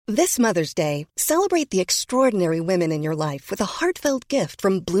This Mother's Day, celebrate the extraordinary women in your life with a heartfelt gift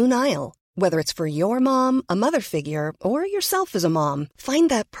from Blue Nile. Whether it's for your mom, a mother figure, or yourself as a mom, find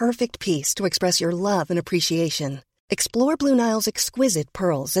that perfect piece to express your love and appreciation. Explore Blue Nile's exquisite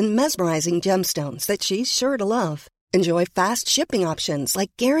pearls and mesmerizing gemstones that she's sure to love. Enjoy fast shipping options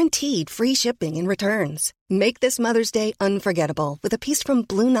like guaranteed free shipping and returns. Make this Mother's Day unforgettable with a piece from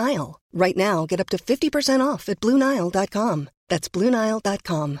Blue Nile. Right now, get up to 50% off at BlueNile.com. That's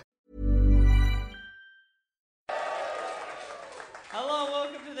BlueNile.com. Hello,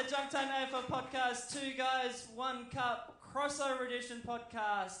 welcome to the Junk Time AFL podcast. 2 Guys, 1 Cup crossover edition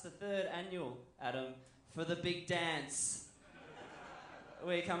podcast, the 3rd annual, Adam, for the big dance.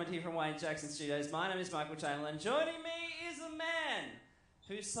 We're coming to you from Wayne Jackson Studios. My name is Michael Chamberlain. Joining me is a man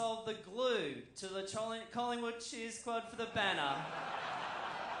who sold the glue to the Collingwood Cheer Squad for the banner.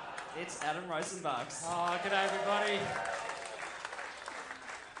 It's Adam Rosenbachs. Oh, g'day everybody.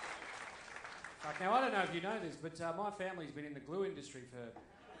 Now, I don't know if you know this, but my family's been in the glue industry for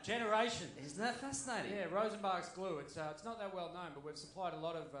generations. Isn't that fascinating? Yeah, Rosenbach's Glue. It's not that well known, but we've supplied a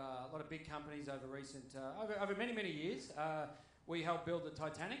lot of big companies over over many years. We helped build the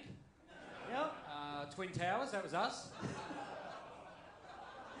Titanic. Yep. Twin Towers, that was us.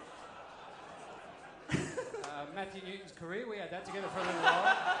 Matthew Newton's career, we had that together for a little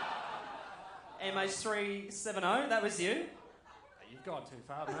while. MH370, that was you. You've gone too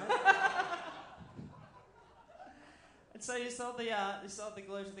far, mate. And so you sold the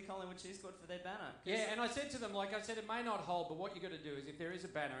glue to the Collingwood Cheer Squad for their banner. Yeah, and I said to them, it may not hold, but what you got to do is if there is a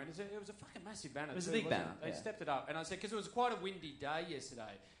banner, and it was a fucking massive banner. It was a big banner. They stepped it up, and I said, because it was quite a windy day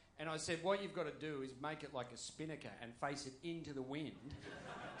yesterday, and I said, what you've got to do is make it like a spinnaker and face it into the wind,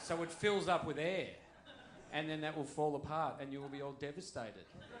 so it fills up with air, and then that will fall apart, and you will be all devastated.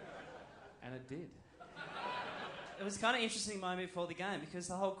 And it did. It was kind of interesting moment before the game because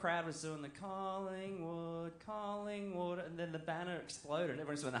the whole crowd was doing the Collingwood, and then the banner exploded.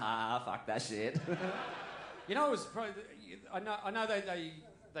 Everyone's doing fuck that shit. You know, it was probably. I know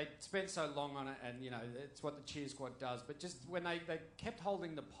they spent so long on it, and you know it's what the Cheer Squad does. But just when they kept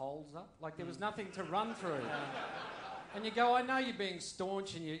holding the poles up, like there was nothing to run through, and you go, I know you're being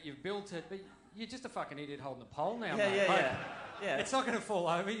staunch and you've built it, but you're just a fucking idiot holding the pole now, mate. Yeah. It's not going to fall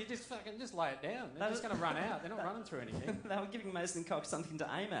over. You just lay it down. They're just going to run out. They're not running through anything. They were giving Mason Cox something to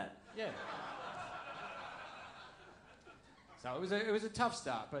aim at. Yeah. So it was a tough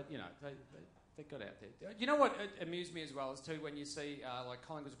start, but you know they got out there. You know what amused me as well is too when you see like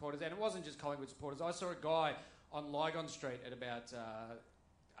Collingwood supporters, and it wasn't just Collingwood supporters. I saw a guy on Lygon Street at about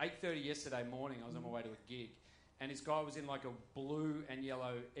 8:30 yesterday morning. I was on my way to a gig, and this guy was in like a blue and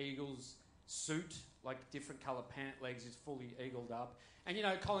yellow Eagles suit, like different colour pant legs, is fully eagled up. And you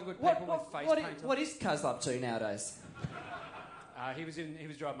know, Collingwood people with face paint. What is Cuz up to nowadays? He was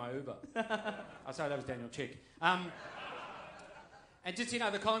driving my Uber. Oh, sorry, that was Daniel Chick. And just, you know,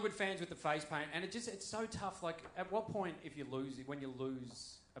 the Collingwood fans with the face paint, and it's so tough. Like, at what point, when you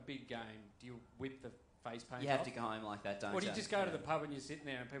lose a big game, do you whip the face paint You have off? to go home like that, don't you? Or do you just go to the pub and you're sitting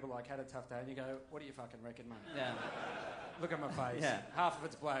there and people are like, had a tough day, and you go, what do you fucking reckon, mate? Yeah. Look at my face. Yeah. Half of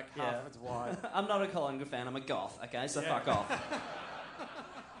it's black, half of it's white. I'm not a Collingwood fan, I'm a goth, okay? So fuck off.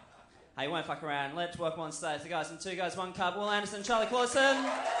 Hey, you won't fuck around. Let's welcome on stage the guys from 2 Guys, 1 Cup, Will Anderson, Charlie Clausen.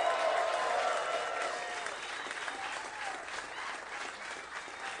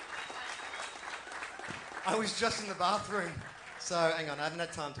 I was just in the bathroom. So, hang on, I haven't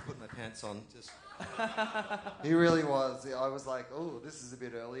had time to put my pants on. He really was. I was like, oh, this is a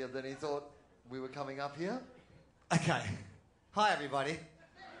bit earlier than he thought we were coming up here. Okay. Hi, everybody.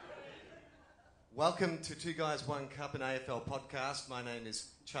 Welcome to 2 Guys, 1 Cup, an AFL podcast. My name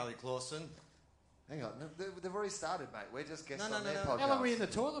is Charlie Clausen. Hang on, they've already started, mate. We're just guests on their no. podcast. How long were you in the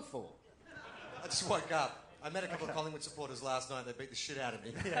toilet for? I just woke up. I met a couple of Collingwood supporters last night. They beat the shit out of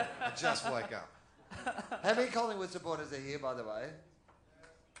me. Yeah. I just woke up. How many Collingwood supporters are here, by the way?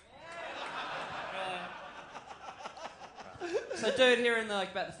 So, dude, here in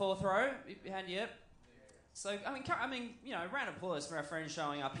about the 4th row behind you. So, I mean, you know, round of applause for our friends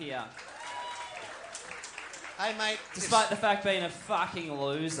showing up here. Hey, mate. Despite the fact being a fucking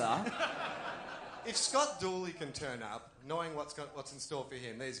loser. If Scott Dooley can turn up, knowing what's in store for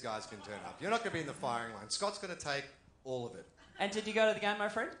him, these guys can turn up. You're not going to be in the firing line. Scott's going to take all of it. And did you go to the game, my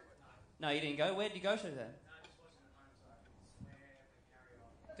friend? No, you didn't go. Where did you go to then?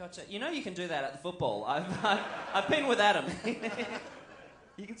 Gotcha. You know you can do that at the football. I've been with Adam.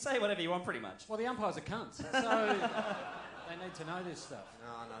 You can say whatever you want, pretty much. Well, the umpires are cunts, so they need to know this stuff.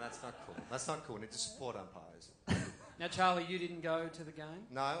 No, that's not cool. That's not cool. We need to support umpires. Now, Charlie, you didn't go to the game?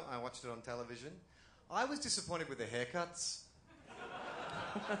 No, I watched it on television. I was disappointed with the haircuts.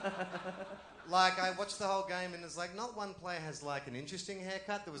 Like, I watched the whole game and it's like, not one player has like an interesting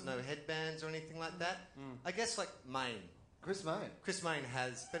haircut. There was no headbands or anything like that. I guess like Mayne. Chris Mayne. Chris Mayne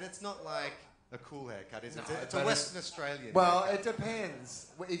has, but it's not like a cool haircut, is it? No, It's a but Western Australian Well, haircut. it depends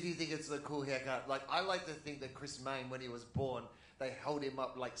if you think it's a cool haircut. Like, I like to think that Chris Mayne, when he was born, they held him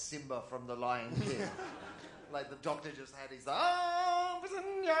up like Simba from The Lion King. Like, the doctor just had his arms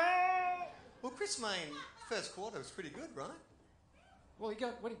and yeah. Well, Chris Mayne, first quarter was pretty good, right? Well, he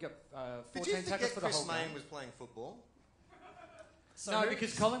got 14 Did you tackles forget for the Chris whole Mayne game. was playing football? No,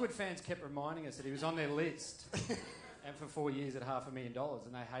 because Collingwood fans kept reminding us that he was on their list. And for 4 years at $500,000,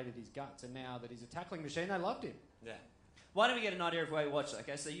 and they hated his guts. And now that he's a tackling machine, they loved him. Yeah. Why don't we get an idea of where you watched it?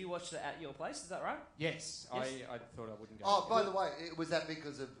 Okay, so you watched it at your place, is that right? Yes, Yes. I thought I wouldn't go. Oh, by the way, was that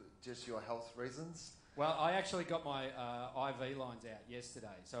because of just your health reasons? Well, I actually got my IV lines out yesterday,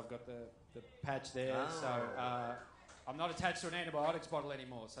 so I've got the patch there. Oh. So I'm not attached to an antibiotics bottle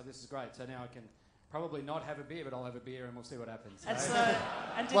anymore, so this is great. So now I can probably not have a beer, but I'll have a beer and we'll see what happens. And, So- so,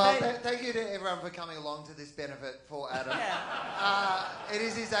 and did Well, they... thank you to everyone for coming along to this benefit for Adam. Yeah. It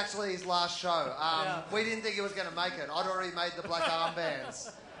is actually his last show. Yeah. We didn't think he was going to make it. I'd already made the black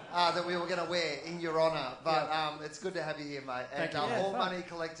armbands that we were going to wear in your honour. But it's good to have you here, mate. And Thank you. Yeah, all fun. money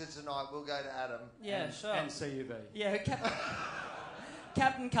collected tonight will go to Adam. Yeah, sure. And CUV. Yeah,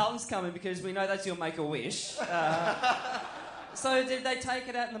 Captain Carlton's coming because we know that's your make-a-wish. So did they take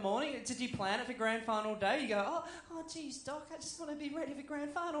it out in the morning? Did you plan it for grand final day? You go, oh, geez, Doc, I just want to be ready for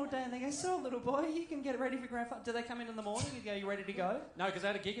grand final day. And they go, so, little boy, you can get ready for grand final. Do they come in the morning and go, you ready to go? No, because I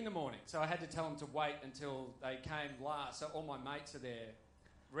had a gig in the morning, so I had to tell them to wait until they came last. So all my mates are there,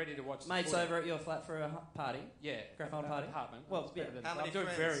 ready to watch. Mates the footy. over at your flat for a party? Yeah, Grand final party? apartment. Well, It's better yeah. than- How many I'm doing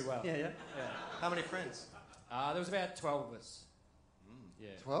friends? very well. Yeah. How many friends? There was about 12 of us. Yeah.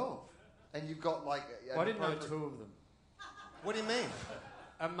 12. And you've got like... Well, I didn't know two of them. What do you mean?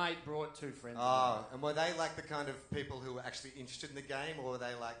 A mate brought two friends. Oh, and were they like the kind of people who were actually interested in the game, or were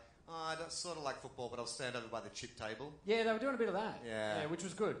they like, I don't sort of like football, but I'll stand over by the chip table? Yeah, they were doing a bit of that. Yeah. which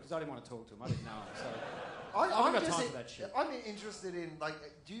was good because I didn't want to talk to them. I didn't know them. So I haven't I'm got just time for that shit. I'm interested in, like,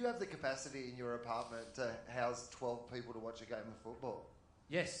 do you have the capacity in your apartment to house 12 people to watch a game of football?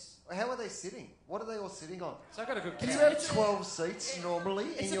 yes, How are they sitting? What are they all sitting on? so I got a good. Do you couch. have 12 seats normally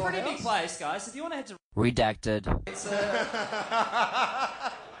in It's a your pretty house? big place, guys. If you want to head to... Redacted. It's,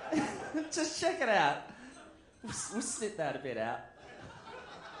 just check it out. We'll snip that a bit out.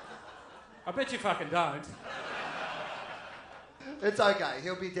 I bet you fucking don't. It's okay.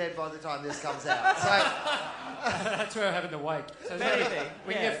 He'll be dead by the time this comes out. So, That's where we're having the wake. So Maybe,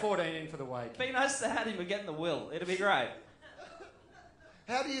 we can yeah. get 14 in for the wake. Be nice to have him and get in the will. It'll be great.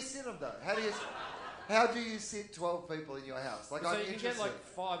 how do you sit them though? How do you sit 12 people in your house? Like, So I'm you can interested. get like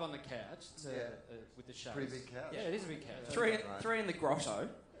 5 on the couch with the shades. Pretty big couch. Yeah, it is a big couch. Three in the grotto.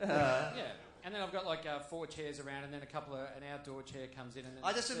 Yeah, and then I've got like 4 chairs around, and then an outdoor chair comes in. And then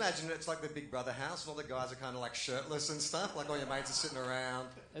I just imagine it's like the Big Brother house, and all the guys are kind of like shirtless and stuff. Like all your mates are sitting around.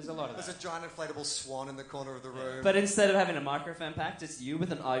 There's a lot of There's that. a giant inflatable swan in the corner of the room. But instead of having a microphone packed, it's you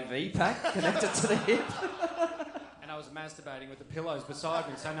with an IV pack connected to the hip. And I was masturbating with the pillows beside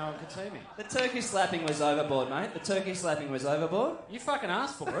me, so no one could see me. The turkey slapping was overboard, mate. The turkey slapping was overboard. You fucking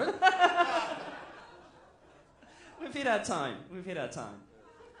asked for it. We've hit our time.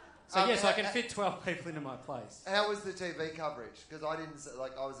 So yes, I can fit 12 people into my place. How was the TV coverage? Because I didn't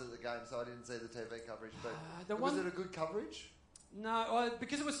I was at the game, so I didn't see the TV coverage. But was it a good coverage? No,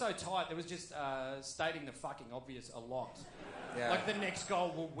 because it was so tight, there was just stating the fucking obvious a lot. Yeah. Like the next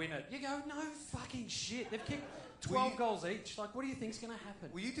goal will win it. You go, no fucking shit. They've kicked 12 goals each. Like, what do you think's going to happen?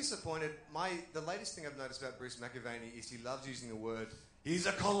 Were you disappointed? The latest thing I've noticed about Bruce McAvaney is he loves using the word, he's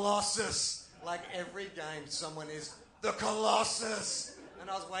a colossus. Like every game, someone is the Colossus. And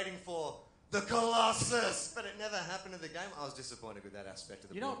I was waiting for the Colossus, but it never happened in the game. I was disappointed with that aspect of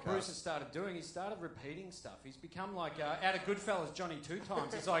the You know what broadcast. Bruce has started doing? He started repeating stuff. He's become like, out of Goodfellas, Johnny 2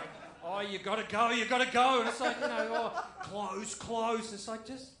 times. He's like, oh, you got to go. And it's like, close. It's like,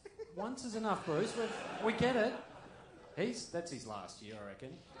 just once is enough, Bruce. We get it. That's his last year, I reckon.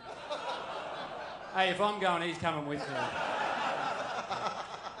 Hey, if I'm going, he's coming with me.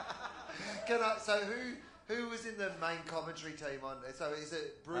 So who was in the main commentary team on? So is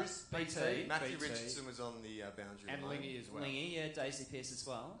it Bruce? BT. Matthew BT. Richardson was on the boundary And line. Lingy as well. Lingy, yeah, Daisy Pearce as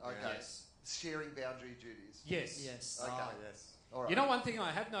well. Okay. Yes. Sharing boundary duties. Yes. Yes. Okay. Oh, yes. All right. You know one thing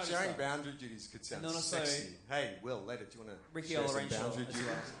I have noticed? Sharing though? boundary duties could sound And then also- sexy. Hey, Will, later, do you want to Ricky share some Olorenshaw boundary as duties?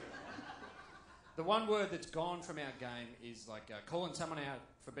 well. The one word that's gone from our game is like calling someone out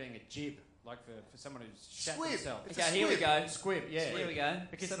for being a jib, like for someone who's shat Squib. themselves. It's a Okay, here we squib. go. Squib, yeah. Here we go.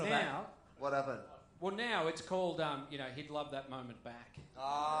 Because Settle now, back. What happened? Well, now it's called, he'd love that moment back.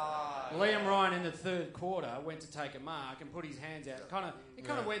 Ah. Liam Ryan in the third quarter went to take a mark and put his hands out. He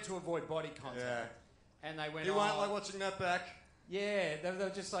kind of went to avoid body contact. Yeah. And they went, You won't like watching that back. Yeah, they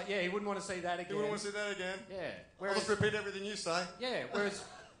were just like, he wouldn't want to see that again. You wouldn't want to see that again. Yeah. I'll just repeat everything you say. Yeah, whereas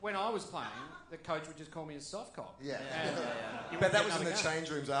when I was playing, the coach would just call me a soft cop. Yeah. But that was in the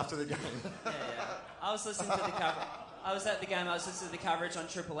change rooms after the game. Yeah. I was listening to the coverage. I was at the game. I was listening to the coverage on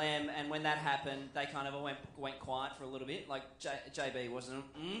Triple M, and when that happened, they kind of went quiet for a little bit. Like JB wasn't,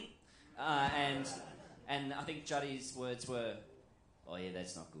 and I think Juddy's words were, "Oh yeah,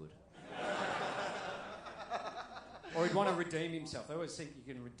 that's not good." Or he'd want to redeem himself. They always think you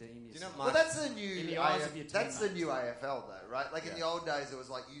can redeem yourself. Well, that's the new. In the eyes of your that's the teammates. new AFL, though, right? Like in the old days, it was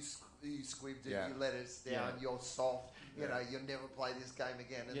like you squibbed it, you let us down, you're soft. You know, you'll never play this game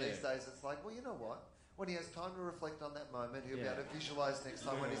again. And these days, it's like, well, you know what? When he has time to reflect on that moment, he'll be able to visualise next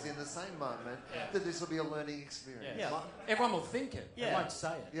time when he's in the same moment that this will be a learning experience. Yeah. Everyone will think it. They won't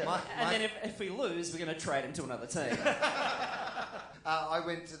say it. Yeah. And then if we lose, we're going to trade him to another team. I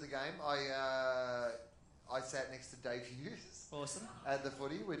went to the game. I sat next to Dave Hughes. Awesome. At the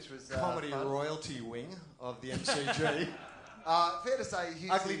footy, which was Comedy fun. royalty wing of the MCG. Fair to say,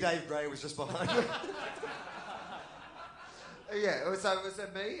 Hughes. Ugly Dave Gray was just behind you. Yeah, it was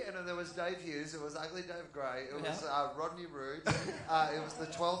me, and then there was Dave Hughes, it was Ugly Dave Gray, it was Rodney Rood, it was the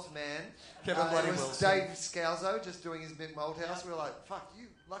 12th man, Kevin Bloody it was Wilson. Dave Scalzo just doing his Mick Malthouse. We were like, fuck, you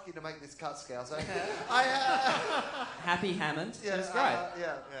lucky to make this cut, Scalzo. Happy Hammond. Yeah, It was great.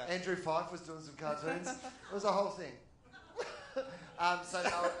 Yeah. Andrew Fife was doing some cartoons. It was a whole thing.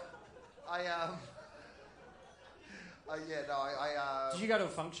 Did you go to a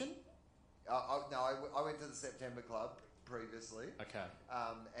function? I went to the September Club previously. Okay.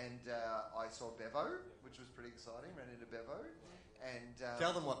 I saw Bevo, which was pretty exciting. Ran into Bevo, and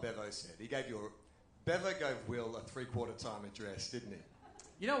Tell them what Bevo said. Bevo gave Will a 3/4 time address, didn't he?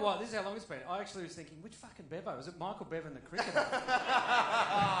 You know what? This is how long it's been. I actually was thinking, which fucking Bevo? Was it Michael Bevan, the cricketer?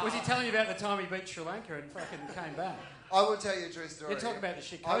 Was he telling you about the time he beat Sri Lanka and fucking came back? I will tell you a true story. You're talking about the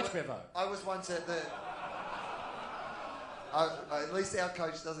shit coach, Bevo. I was once at the... at least our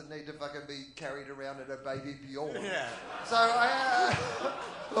coach doesn't need to fucking be carried around in a baby Bjorn. Yeah. So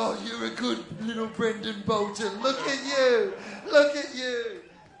oh, you're a good little Brendan Bolton. Look at you. Look at you.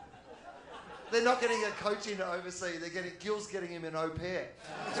 They're not getting a coach in to oversee. Gil's getting him an au pair.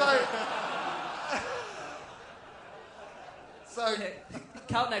 So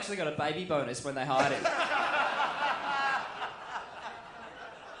Carlton actually got a baby bonus when they hired him.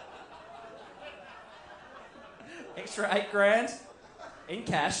 Extra $8,000 in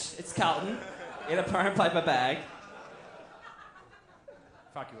cash. It's Carlton in a brown paper bag.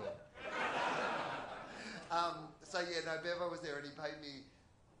 Fuck you all. Bevo was there and he paid me.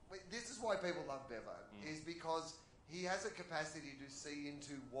 This is why people love Bevo, is because he has a capacity to see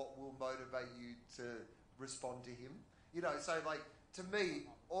into what will motivate you to respond to him. You know, so like to me,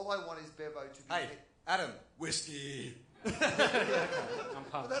 all I want is Bevo to be. Hey, Adam, whiskey. I'm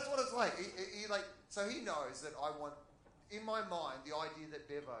pumped. Well, that's what it's like. So he knows that I want, in my mind, the idea that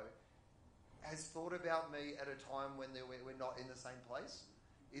Bevo has thought about me at a time when we're not in the same place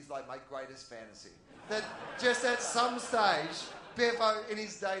is like my greatest fantasy. That just at some stage, Bevo in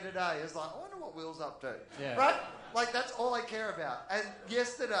his day-to-day is like, I wonder what Will's up to. Yeah. Right? Like, that's all I care about. And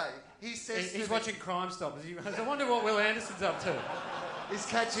yesterday, he says He's watching Crime Stoppers. I wonder what Will Anderson's up to. He's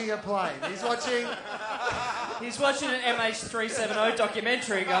catching a plane. He's watching... He's watching an MH370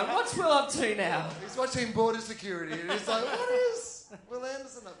 documentary going, what's Will up to now? He's watching Border Security and he's like, what is Will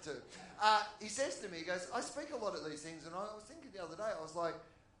Anderson up to? He says to me, he goes, I speak a lot of these things, and I was thinking the other day, I was like,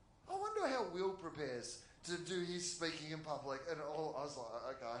 I wonder how Will prepares to do his speaking in public. And I was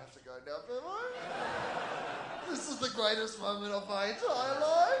like, okay, I have to go now, Bevo. This is the greatest moment of my entire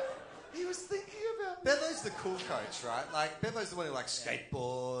life. He was thinking about me. Bevo's the cool coach, right? Like, Bevo's the one who, like,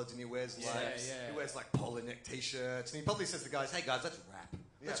 skateboards and he wears, he wears, like, polo neck T-shirts. And he probably says to the guys, hey, guys, let's rap.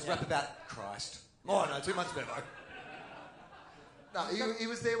 Let's rap about Christ. Oh, no, too much Bevo. No, he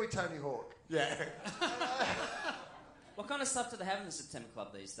was there with Tony Hawk. Yeah. What kind of stuff do they have in the September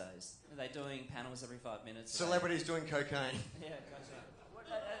Club these days? Are they doing panels every 5 minutes? Celebrities doing cocaine. Yeah, gotcha.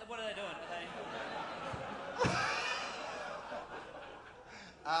 What are they doing?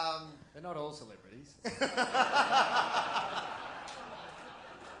 They're not all celebrities.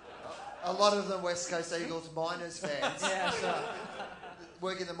 A lot of them West Coast Eagles miners fans. Yeah, sure.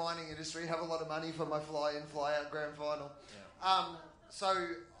 Work in the mining industry, have a lot of money for my fly-in, fly-out grand final. Yeah.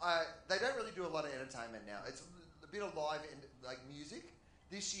 They don't really do a lot of entertainment now. It's a bit of live like music.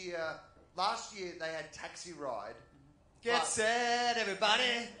 Last year they had Taxi Ride. Get set,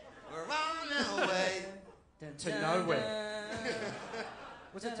 everybody. We're running away. To nowhere.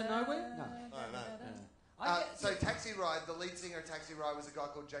 Was it to nowhere? No. I don't know. So Taxi Ride, the lead singer of Taxi Ride was a guy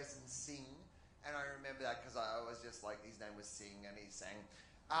called Jason Singh, and I remember that because I was just like, his name was Singh and he sang.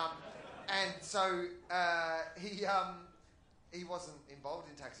 And so he wasn't involved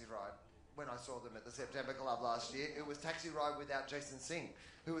in Taxi Ride when I saw them at the September Club last year. It was Taxi Ride without Jason Singh,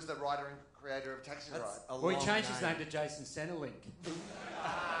 who was the writer and creator of Taxi Ride. Well, he changed his name to Jason Centrelink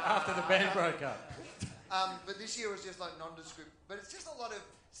after the band broke up. But this year was just like nondescript. But it's just a lot of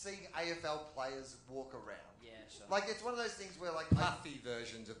seeing AFL players walk around. Yeah, sure. Like, it's one of those things where, like... Puffy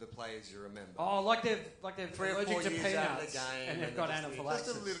versions of the players you remember. Oh, like they're 3 or 4 allergic to years out of peanuts the game, and they've got just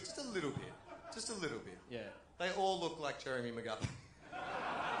anaphylaxis. Just a little bit. Just a little bit. Yeah. They all look like Jeremy McGovern.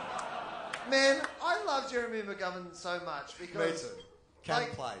 Man, I love Jeremy McGovern so much because... Me too. Can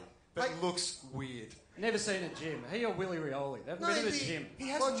like- play, but like- looks weird. Never seen a gym. He or Willie Rioli. They've been to the gym. He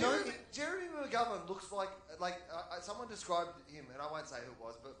has Well, Jeremy McGovern looks like someone described him, and I won't say who it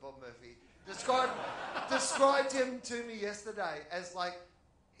was, but Bob Murphy described him to me yesterday as like,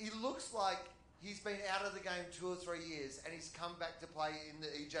 he looks like he's been out of the game 2 or 3 years and he's come back to play in the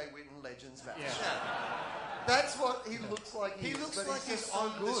EJ Whitten Legends match. Yeah. That's what he looks like. He looks but like he's he's so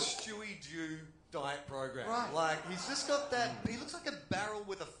on the good. Stewie Jew diet program. Right. Like, he's just got that... He looks like a barrel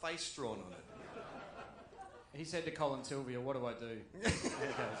with a face drawn on it. He said to Colin Sylvia, "What do I do?" And he goes,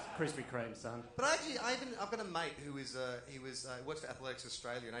 "Krispy Kreme, son." But I've got a mate who is he works for Athletics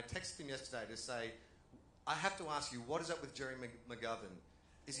Australia, and I texted him yesterday to say, I have to ask you, what is up with Jerry McGovern?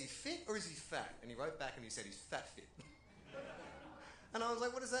 Is he fit or is he fat? And he wrote back and he said he's fat fit. And I was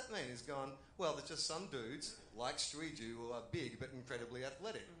like, what does that mean? He's gone, well, there's just some dudes like Stewie Jew who are big but incredibly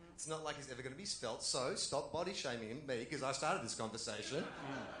athletic. It's not like he's ever going to be svelte, so stop body shaming me because I started this conversation.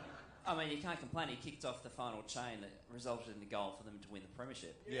 I mean, you can't complain. He kicked off the final chain that resulted in the goal for them to win the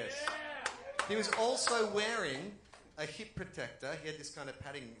premiership. Yes. He was also wearing a hip protector. He had this kind of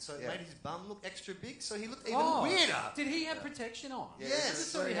padding, so it made his bum look extra big, so he looked even weirder. Did he have protection on? Yeah, Yes. I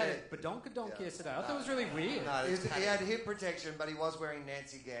just thought he had a badonkadonk yesterday. I thought it was really weird. No, it was He had hip protection, but he was wearing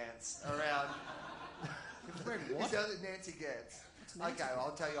Nancy Gantz around. He was wearing what? He's got Nancy Gantz. Nancy Okay,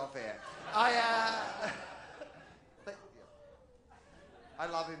 I'll tell you off air. I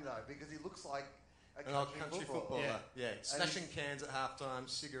love him though because he looks like a an old country footballer. Yeah. Yeah. Smashing cans at halftime,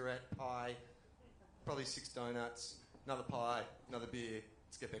 cigarette, pie, probably 6 donuts, another pie, another beer.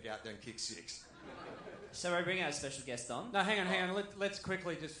 Let's get back out there and kick 6. So we bring our special guest on. No, hang on. Let's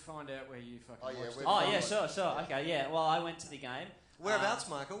quickly just find out where you fucking watched it. Oh, yeah, sure. Okay, yeah. Well, I went to the game. Whereabouts,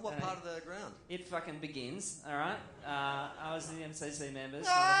 Michael? What part of the ground? It fucking begins, all right? I was in the MCC members.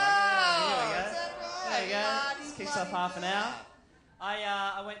 Oh, Here we go. is that right? There you go. Bloody, This kicks off half an bloody hour.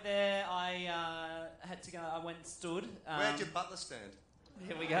 I went there. I had to go. I went and stood. Where'd your butler stand?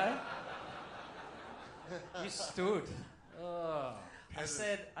 Here we go. You stood. Oh. I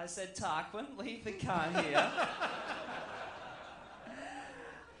said, Tarquin, leave the car here.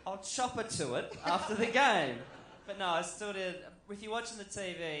 I'll chop her to it after the game. But no, I stood in. If you're watching the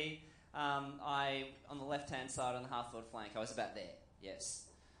TV, on the left-hand side on the half-forward flank, I was about there. Yes.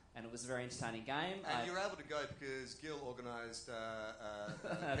 And it was a very entertaining game. And you were able to go because Gil organised yeah,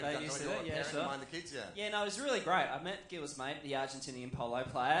 sure. Mind the Kids, yeah. Yeah, no, it was really great. I met Gil's mate, the Argentinian polo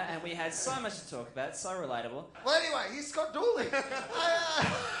player, and we had so much to talk about. So relatable. Well, anyway, he's Scott Dooley.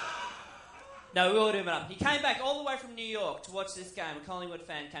 No, we all doing it up. He came back all the way from New York to watch this game. A Collingwood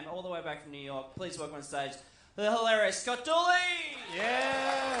fan came all the way back from New York. Please welcome on stage the hilarious Scott Dooley!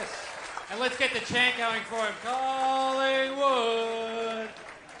 Yes! And let's get the chant going for him. Collingwood!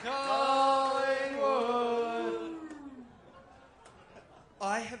 Collingwood!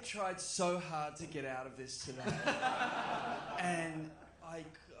 I have tried so hard to get out of this today. And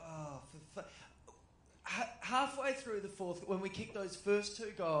halfway through the fourth, when we kicked those first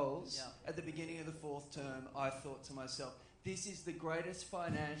 2 goals at the beginning of the fourth term, I thought to myself, this is the greatest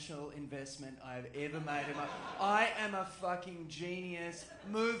financial investment I have ever made in my... I am a fucking genius.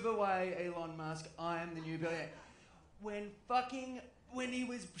 Move away, Elon Musk. I am the new billionaire. When he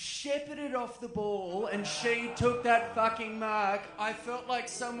was shepherded off the ball and she took that fucking mark, I felt like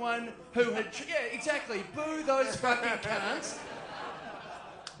someone who had... Yeah, exactly. Boo those fucking cunts.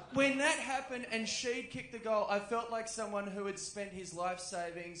 When that happened and she'd kicked the goal, I felt like someone who had spent his life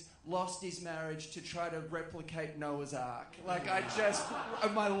savings, lost his marriage to try to replicate Noah's Ark. Like,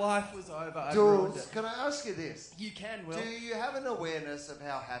 my life was over. I ruined Jules, it. can I ask you this? You can, Will. Do you have an awareness of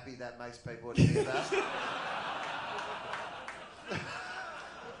how happy that makes people to hear that?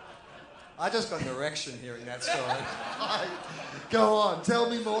 I just got an erection hearing that story. Go on, tell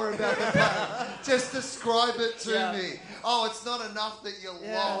me more about the pain. Just describe it to Yeah. me. Oh, it's not enough that you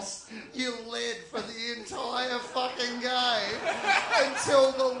lost. You led for the entire fucking game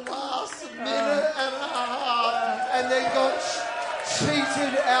until the last minute and a half, and then got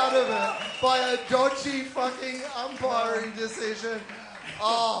cheated out of it by a dodgy fucking umpiring decision.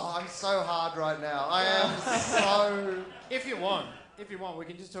 Oh, I'm so hard right now. I am so... If you want, we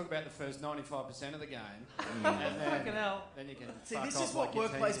can just talk about the first 95% of the game. And then, Fucking hell. Then you can See, fuck this off is what like your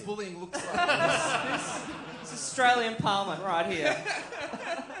workplace team did. bullying looks like. It's Australian Parliament right here.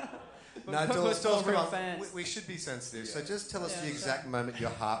 No, We're Jules, still real come on. fans. We should be sensitive. So just tell us the exact moment your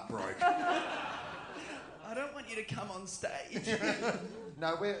heart broke. I don't want you to come on stage.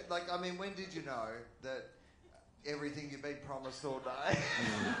 No, when did you know that everything you've been promised all day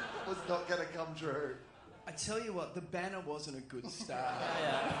was not going to come true? I tell you what, the banner wasn't a good start.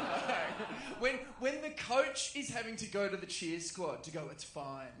 Yeah. When the coach is having to go to the cheer squad to go, it's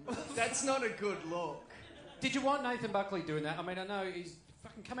fine. That's not a good look. Did you want Nathan Buckley doing that? I mean, I know he's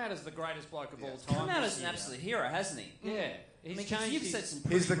fucking come out as the greatest bloke of all time. Come out this as an year. absolute hero, hasn't he? Yeah. I He's mean, 'cause changed you've his- said some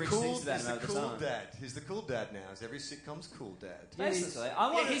pretty He's the rich cool, things about he's him the over cool time. dad. He's the cool dad now. Is every sitcom's cool dad. Basically,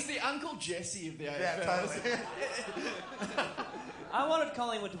 Yeah, he's the Uncle Jesse of the AFL. Yeah, totally. I wanted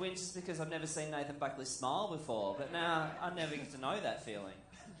Collingwood to win just because I've never seen Nathan Buckley smile before, but now I never get to know that feeling.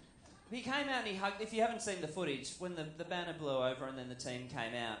 He came out and he hugged. If you haven't seen the footage, when the banner blew over and then the team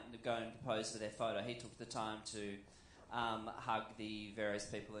came out to go and pose for their photo, he took the time to hug the various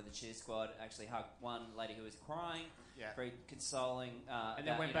people in the cheer squad. Actually, hugged one lady who was crying, very consoling. And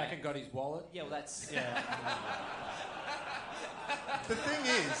then went back and got his wallet. Yeah, well, that's The thing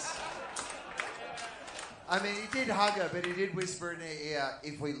is, I mean, he did hug her, but he did whisper in her ear,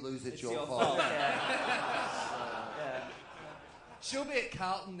 if we lose, it's your fault. Yeah. She'll be at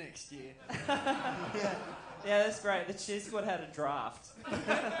Carlton next year. Yeah, that's great. The cheer squad had a draft.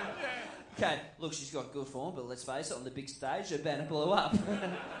 Okay, look, she's got good form, but let's face it, on the big stage, her banner blew up.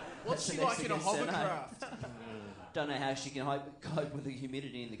 What's That's she the next like in a thing to say, no. hovercraft? Don't know how she can cope with the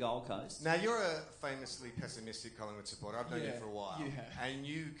humidity in the Gold Coast. now you're a famously pessimistic Collingwood supporter. I've known you Yeah, for a while. you have. And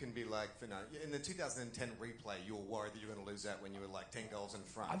you can be like, in the 2010 replay, you were worried that you were going to lose that when you were like 10 goals in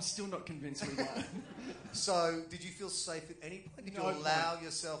front. I'm still not convinced we won. So, did you feel safe at any point? Did you No allow point.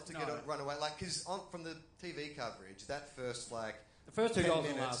 yourself to No. get a runaway? Like, because from the TV coverage, that first, The first 2 10 goals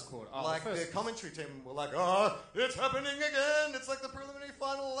in the minutes, last quarter. Oh, like, the commentary team were like, oh, it's happening again. It's like the preliminary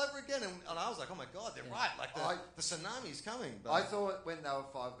final all over again. And I was like, oh my God, they're right. Like, the tsunami's coming. But I thought when they were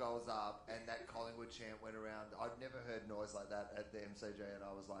 5 goals up and that Collingwood chant went around, I'd never heard noise like that at the MCG, and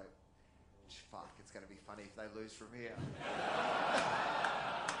I was like, fuck, it's going to be funny if they lose from here.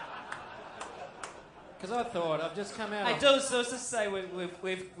 Because I thought I've just come out. Hey, let's just say we've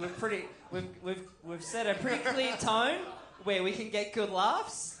set a pretty clear tone where we can get good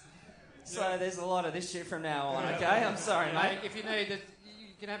laughs. So there's a lot of this shit from now on. Okay, I'm sorry, mate. If you need it, you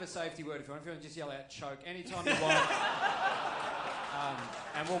can have a safety word if you want. If you want, just yell out choke anytime you want,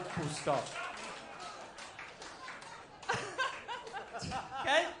 and we'll stop.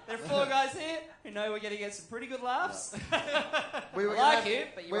 Okay, there are 4 guys here who know we're going to get some pretty good laughs. We were I gonna like have- you,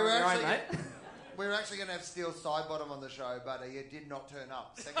 but we you're were on your own, actually mate. We were actually going to have Steele Sidebottom on the show, but he did not turn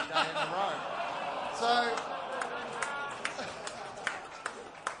up. Second day in a row. So...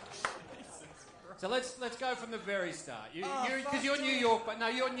 So let's go from the very start. Oh, Because you're New York, but no,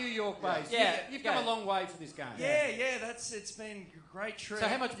 you're New York based. Yeah, you've come go. a long way for this game. Yeah, it's been a great trip. So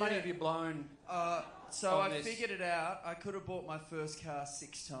how much money Yeah. have you blown? So on I this? figured it out. I could have bought my first car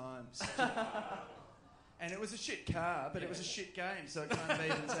 6 times. And it was a shit car, but it was a shit game, so it kind of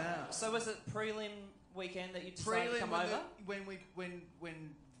evens out. So was it prelim weekend that you decided to Prelim come when, over?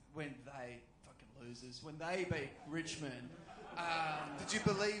 when they fucking losers, when they beat Richmond. did you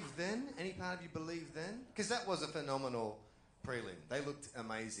believe then? Any part of you believe then? Because that was a phenomenal prelim. They looked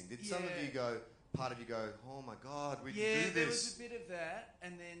amazing. Did some of Yeah. you go, part of you go, oh my God, we can Yeah, do there this? was a bit of that,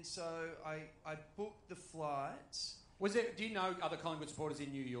 and then so I booked the flights. Do you know other Collingwood supporters in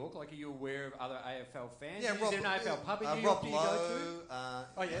New York? Like, are you aware of other AFL fans? Yeah, Is there an AFL pub in New York Rob that you go to? Lowe,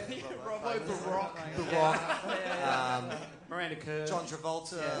 Oh yeah, Rob Lowe, The Rock. The Rock, Miranda Kerr. John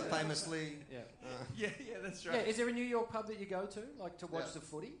Travolta, famously. Yeah. Yeah, that's Yeah, right. is there a New York pub that you go to, like to watch Yeah. the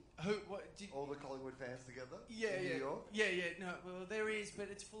footy? What did? All the Collingwood fans together Yeah, in yeah, New York. yeah. No, well, there is, but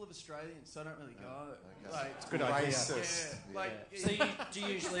it's full of Australians, so I don't really go. Okay. Like, Good idea. Racist. yeah, like. So do you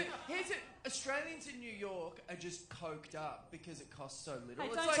usually... Here's it. Australians in New York are just coked up because it costs so little. Hey,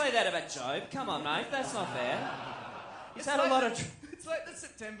 It's don't like- say that about Job. Come on, mate. That's not fair. He's It's had like a lot of... It's like the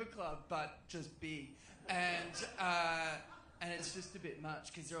September Club, but just big, and it's just a bit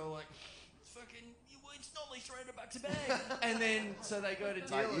much because they're all like it's normally $300 a bag. And then, so they go to Mate,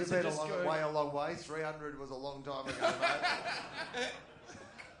 dealers you've and been just a long way. 300 was a long time ago, mate.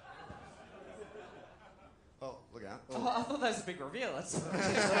 Oh, look out. Oh, I thought that was a big reveal.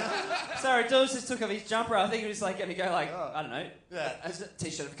 Sorry, Dulles just took off his jumper. I think he was like going to go like, I don't know, a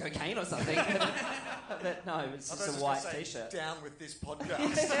t-shirt of cocaine or something. But no, it's just a white t-shirt. Down with this podcast.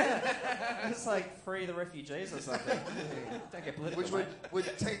 It's like free the refugees or something. Don't get political. Which would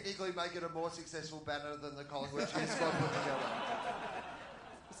technically make it a more successful banner than the Collingwood cheer squad put together.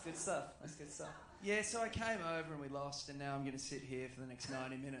 That's good stuff. That's good stuff. Yeah, so I came over and we lost, and now I'm going to sit here for the next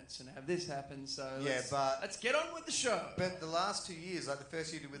 90 minutes and have this happen. So let's get on with the show. But the last 2 years, like the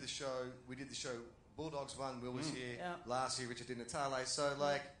first year with the show, we did the show. Bulldogs won. Will was here. Yeah. Last year, Richard did Natale. So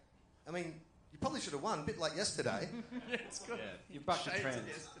like, I mean, you probably should have won. A bit like yesterday. Yeah, it's good. You bucked the Shades trend. of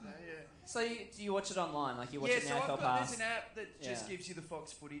yesterday, yeah. So do you watch it online? Like you watch it in so the I've AFL got, Pass? there's an app that just Yeah. gives you the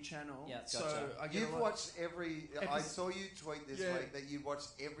Fox Footy channel. Yeah, So gotcha. I get You've a lot. watched every... I saw you tweet this week that you watched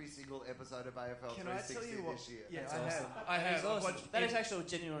every single episode of AFL Can I 360 tell you what? this year. Yeah, That's I awesome. have. I have. That is I've awesome. watched That is every- actually a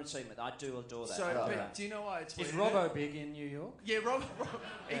genuine achievement. I do adore that. So, I love but that. do you know why I tweeted Is it? Robbo big in New York? Yeah, Rob.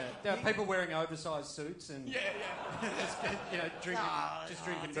 There are people wearing oversized suits and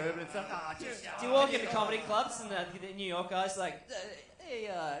drinking bourbon and stuff. Do you walk into comedy clubs and the New York guys like, hey,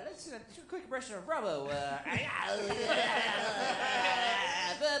 let's do a quick impression of Robbo.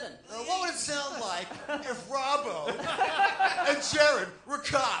 Bourbon. What would it sound like if Robbo and Jared were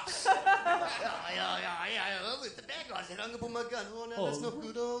cops? With the bad guys, and I'm gonna put my gun. Oh no, that's not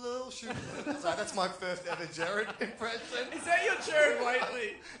good. Oh, they'll shoot. So that's my first ever Jared impression. Is that your Jared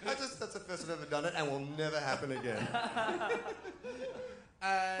Waitley? That's the first I've ever done it, and will never happen again.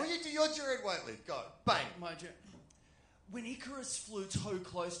 Well, you do your Jared Waitley. Go, bang. My Jared. When Icarus flew so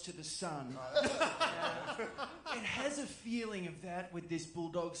close to the sun, it has a feeling of that with this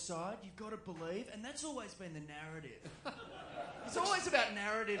Bulldog side. You've got to believe, and that's always been the narrative. It's always about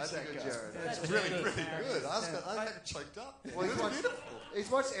narratives. That's a good guy. Jared. That's really good. I got choked up. Well, It was beautiful.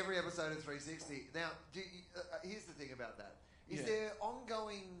 he's watched every episode of 360. Now, here's the thing about that. Is there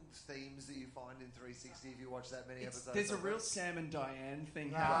ongoing themes that you find in 360 if you watch that many episodes? There's a of real it? Sam and Diane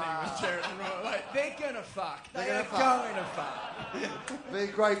thing happening with Jared and Roy. Like, they're gonna fuck. They're They gonna are going to fuck. Be a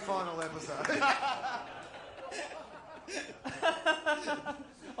great final episode.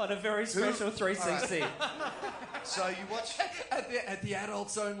 On a very special 360. So you watch. at the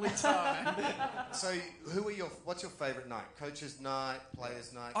adults only time. So what's your favourite night? Coach's night,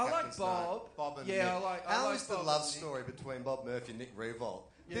 players' night, I like captain's Bob. night? Bob and Yeah, Nick. I How like is the Bob love and Nick. story between Bob Murphy and Nick Revolt?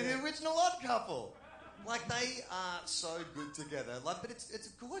 Yeah. They're the original odd couple. Like, they are so good together. Like, but it's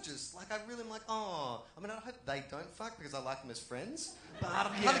gorgeous. Like, I really am like, oh. I mean, I hope they don't fuck because I like them as friends. But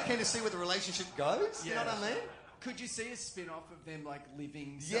I'm kind of keen to see where the relationship goes. You know what I mean? Could you see a spin-off of them like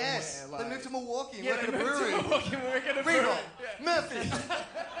living somewhere? Yes. Like, They moved to Milwaukee and yeah, work they at a moved to brewery. Milwaukee and work at a brewery. Revolt, Yeah. Murphy,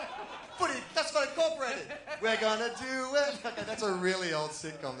 Footy, that's not incorporated. We're gonna do it. Okay, that's a really old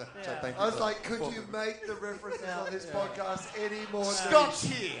sitcom. So thank you I was for like, could talking you about make the references on this podcast any more? Scott's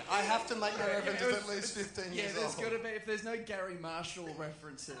here. I have to make my references at least 15 Yeah, years there's old. got to be, if there's no Gary Marshall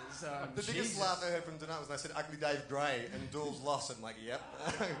references. The biggest laugh I heard from tonight was when I said Ugly Dave Gray and Dools lost. I'm like, yep,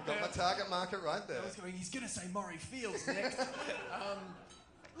 got my target market right there. I was going, he's going to say Murray Fields next.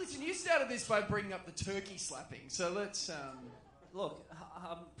 Listen, you started this by bringing up the turkey slapping, so let's... Look,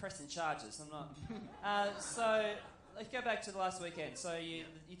 I'm pressing charges. I'm not. So let's go back to the last weekend. So your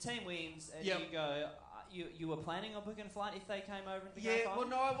team wins, and Yep. you go. You were planning on booking a flight if they came over and Yeah, final? well,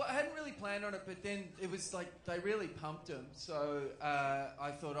 no, I hadn't really planned on it, but then it was like they really pumped him. So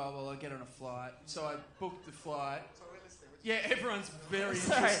I thought, oh, well, I'll get on a flight. So I booked the flight. Yeah, everyone's very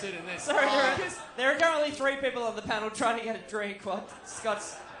interested in this. Sorry, there are currently 3 people on the panel trying to get a drink while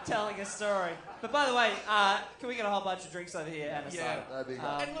Scott's telling a story. But by the way, can we get a whole bunch of drinks over here and a Yeah. cider? That'd be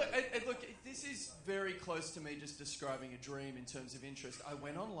great. And look, this is very close to me just describing a dream in terms of interest. I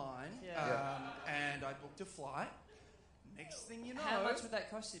went online and I booked a flight. Next thing you know... How much would that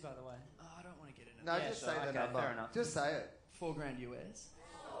cost you, by the way? Oh, I don't want to get into No, Yeah, just sure, say the okay, number. fair enough. Just say it. $4,000 US.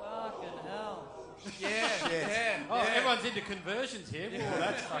 Fucking hell. Yeah. Oh, everyone's into conversions here. Well,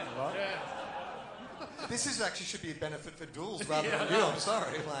 that's fucking right. This is actually should be a benefit for Dools rather than you. I'm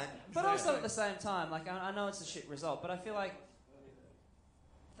sorry. Like, But also at the same time, like I know it's a shit result, but I feel like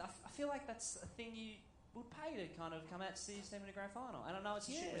that's a thing you would pay to kind of come out to see your team in a grand final. And I know it's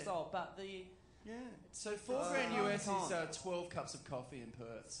a shit result, but the Yeah. So $4,000 US is 12 cups of coffee in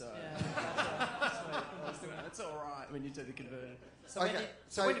Perth. So that's all right when you do the conversion. so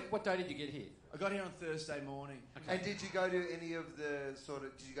Okay, What day did you get here? I got here on Thursday morning. and did you go to any of the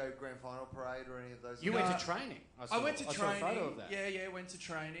did you go to grand final parade or any of those? You went to training. I went to I saw a training. photo of that. Yeah, went to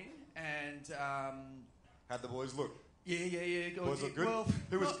training. and How'd the boys look? yeah. Boys look good? Well,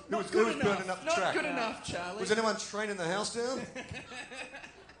 Who was not burning good enough. up the Not track? good enough, Charlie. Was anyone training the house down?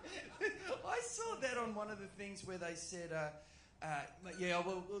 I saw that on one of the things where they said,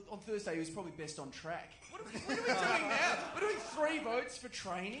 on Thursday he was probably best on track. What are we doing now? We're doing 3 votes for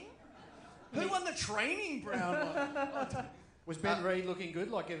training? Who won the training brown one? Was Ben Reid looking good?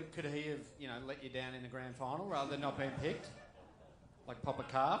 Like, could he have, let you down in the grand final rather than not being picked? Like pop a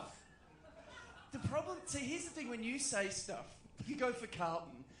calf? The problem, here's the thing, when you say stuff, you go for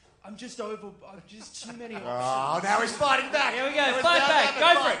Carlton. I'm just too many options. Oh, now he's fighting back. Here we go. Fight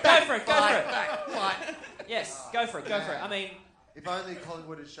back. Go for it. Fight. Yes, go for it. I mean, If only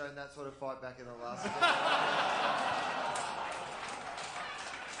Collingwood had shown that sort of fight back in the last game.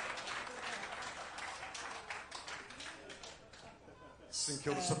 St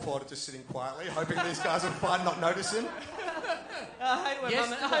Kilda supporter just sitting quietly, hoping these guys will fight and not notice him. I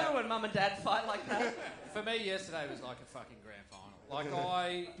hate it when mum and dad fight like that. For me, yesterday was like a fucking grand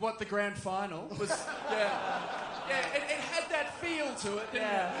final. What, the grand final? Was, yeah, it had that feel to it, didn't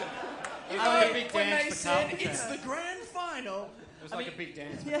it? It was like a big when dance they for said Carlton it's fans. the grand final. It was like a big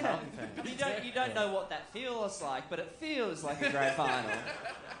dance for Yeah. Carlton fans. You don't know what that feels like, but it feels like a grand final.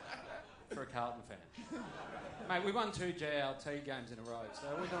 For a Carlton fan. Mate, we won 2 JLT games in a row, so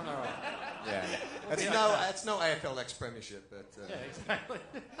we're doing all right. Yeah. It's no AFL ex-premiership, but... Yeah, exactly.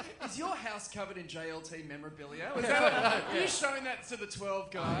 Is your house covered in JLT memorabilia? Was that you showing that to the 12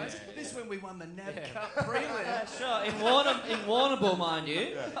 guys? Yeah. This when we won the NAB Cup prelim. Yeah, sure. In Warrnambool, mind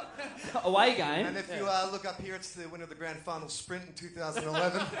you. Away game. And if you look up here, it's the winner of the grand final sprint in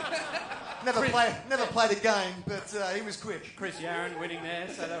 2011. Never played a game, but he was quick. Chris Yarran winning there,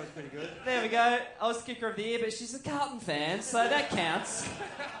 so that was pretty good. There we go. I was kicker of the year, but she's a Carlton fan, so that counts.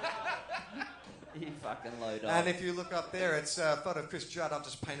 You fucking low dog. And if you look up there, it's a photo of Chris Judd. I've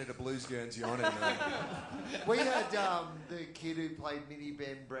just painted a Blues Guernsey on him. We had the kid who played Mini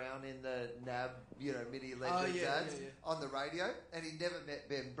Ben Brown in the NAB, Mini Legends ads on the radio, and he never met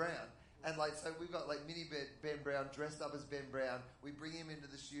Ben Brown. And so we've got Mini Ben Brown dressed up as Ben Brown. We bring him into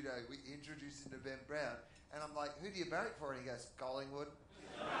the studio. We introduce him to Ben Brown, and I'm like, "Who do you barrack for?" And he goes, "Collingwood."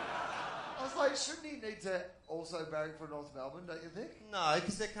 I was like, shouldn't he need to also barrack for North Melbourne, don't you think? No,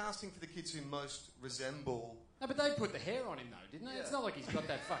 because they're casting for the kids who most resemble... No, but they put the hair on him, though, didn't they? Yeah. It's not like he's got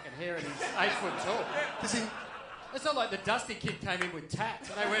that fucking hair and he's 8 foot tall. Because It's not like the Dusty kid came in with tats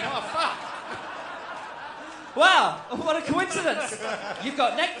and they went, oh, fuck. Wow, what a coincidence. You've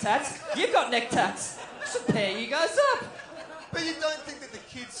got neck tats. You've got neck tats. I should pair you guys up. But you don't think that the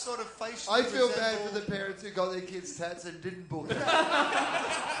kids sort of facially I feel resemble... bad for the parents who got their kids tats and didn't book it.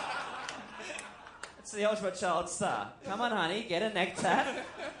 It's the ultimate child star. Come on, honey, get a neck tat.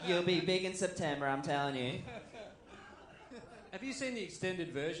 You'll be big in September, I'm telling you. Have you seen the extended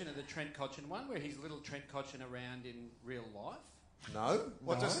version of the Trent Cotchin one where he's little Trent Cotchin around in real life? No?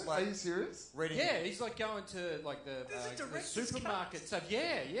 What, just Are you serious? reading... Yeah, he's going to There's a the director's supermarket stuff.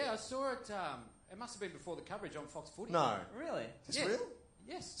 Yeah, I saw it. It must have been before the coverage on Fox Footy. No. Really? Is this real?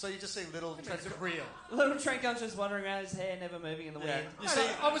 Yes. So you just see little... It's real. Little Trent Gunn just wandering around, his hair never moving in the wind. You see...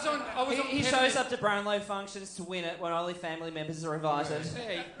 I was on He shows up to Brownlow functions to win it when only family members are invited.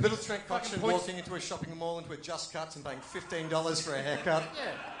 Yeah, Little Trent Cotchin points- walking into a shopping mall into a Just Cuts and paying $15 for a haircut.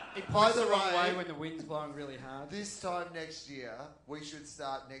 yeah. He By points the the wrong way- way when the wind's blowing really hard. This time next year, we should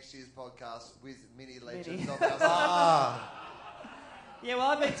start next year's podcast with Mini Legends Mini. of our Ah. Yeah,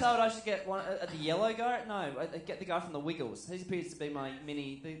 well, I've been told I should get one. The yellow guy? No, get the guy from the Wiggles. He appears to be my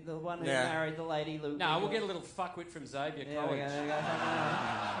mini, the one who married the lady. Luke. No, we'll get a little fuckwit from Xavier There we College. go, there we go.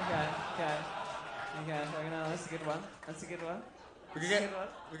 Okay. No, that's a good one. That's a good one. We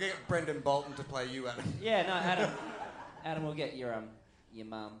could get Brendan Bolton to play you, Adam. Yeah, no, Adam. Adam will get your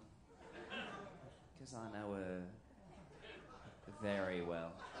mum. Because I know her very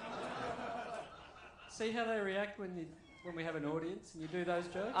well. See how they react when we have an audience and you do those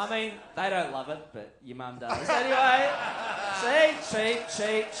jokes? I mean, they don't love it, but your mum does. Anyway,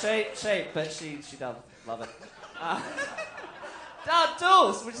 cheap, but she does love it.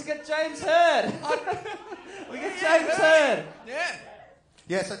 Duels, we just get James Hurd. We get James Hurd. Yeah.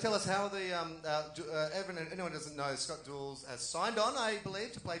 Yeah, so tell us how anyone who doesn't know, Scott Dools has signed on, I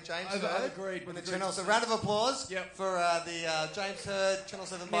believe, to play James I've Hurd. agreed With with the the Channel 7. A round of applause Yep. for the James Hurd Channel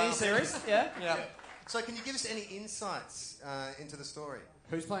 7 Mini-series, yeah. Yeah. So can you give us any insights into the story?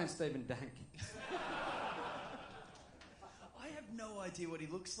 Who's playing Stephen Dank? I have no idea what he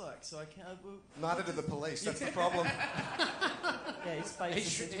looks like, so I can't... Neither do the police, that's the problem. Yeah, his face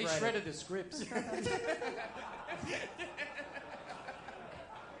is He integrated. shredded the scripts.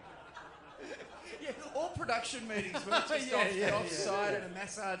 Yeah, all production meetings. We're just offside in a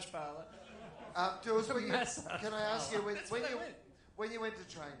massage parlour. Jules, can I ask you, when you went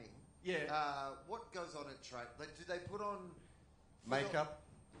to training, what goes on at training? Like, do they put on... Makeup,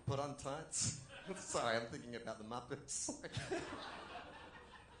 put on tights. Sorry, I'm thinking about the Muppets.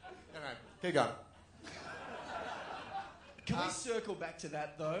 Anyway, keep going. Can we circle back to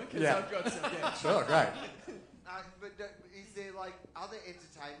that, though? Because Yeah. I've got some... Yeah. Sure, great. But is there, like, other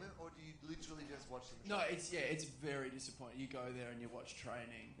entertainment, or do you literally just watch them? No, it's very disappointing. You go there and you watch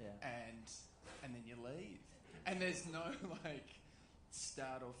training, and then you leave, and there's no like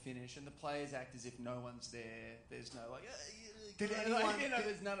start or finish, and the players act as if no one's there. There's no like.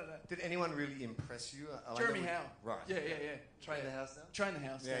 There's none of that. Did anyone really impress you? Jeremy Howe. Right. Yeah. Train the house now? Train the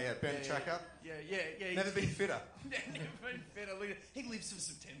house. Yeah. Burn the track up. Yeah. Never been fitter. Never been fitter. Look at, he lives for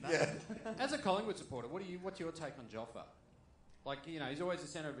September. Yeah. As a Collingwood supporter, what's your take on Joffa? Like, you know, he's always the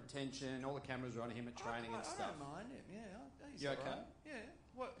centre of attention. All the cameras are on him at training and stuff. I don't mind him. Yeah, he's You all okay? right. Yeah.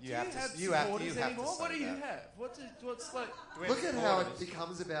 What? You do have you to- have you have- supporters you have to anymore? say What do you that. have? What's like? Look at how it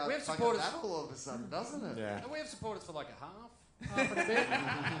becomes about We have fucking supporters- battle all of a sudden, doesn't it? Yeah. And we have supporters for like half and a bit.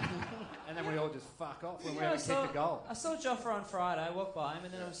 And then we all just fuck off when we Yeah, haven't kicked a goal. I saw Joffa on Friday. I walked by him,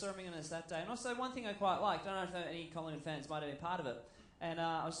 and then I saw him again on Saturday. And also, one thing I quite liked, I don't know if any Collingwood fans might have been part of it, and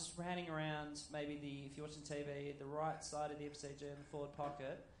I was just handing around maybe if you're watching TV, the right side of the FCG in the forward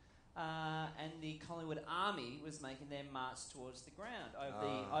pocket, and the Collingwood Army was making their march towards the ground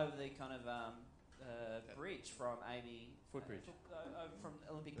over the kind of bridge from Amy Footbridge. From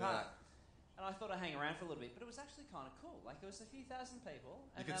Olympic Park. And I thought I'd hang around for a little bit, but it was actually kind of cool. Like, it was a few thousand people.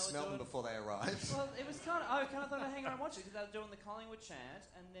 You And could they were smell them doing- before they arrived. Well, it was kind of... I kind of thought I'd hang around and watch it, because they were doing the Collingwood chant,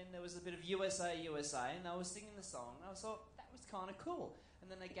 and then there was a bit of USA, USA, and they were singing the song, and I thought, that was kind of cool. And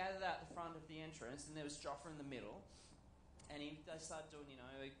then they gathered out the front of the entrance, and there was Joffa in the middle, and they started doing,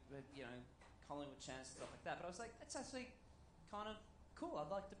 Collingwood chants and stuff like that. But I was like, that's actually kind of cool.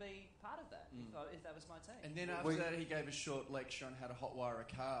 I'd like to be part of that, if that was my team. And then after that, he gave a short lecture on how to hotwire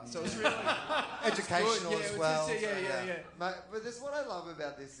a car. So it was really Educational good. as well. Yeah. Mate, but that's what I love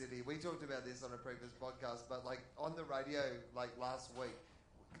about this city. We talked about this on a previous podcast, but like on the radio, like last week,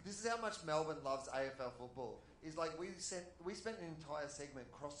 this is how much Melbourne loves AFL football. Is like we spent an entire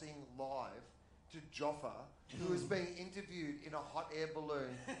segment crossing live to Joffa, who was being interviewed in a hot air balloon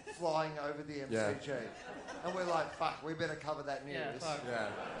flying over the MCG. And we're like, fuck, we better cover that news. Yeah.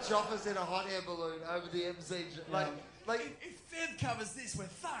 Joffa's in a hot air balloon over the MCG. Like, if Fev covers this, we're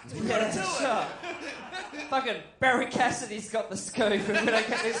fucked. We've got to do it. Fucking Barry Cassidy's got the scoop, and we don't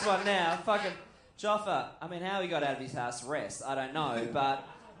get this one now. Fucking Joffa, I mean, how he got out of his house arrest, I don't know, but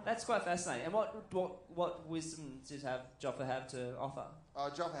that's quite fascinating. And what wisdom did Joffa have to offer?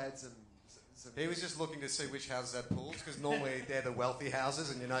 Joffa had some... He was just looking to see which houses had pools, because normally they're the wealthy houses,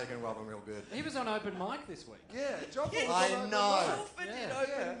 and you know you can rob them real good. He was on open mic this week. Yeah, Joffa was I on know. Joffa did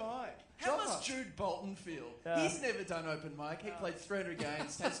open mic. How must Jude Bolton feel? He's never done open mic. He played 300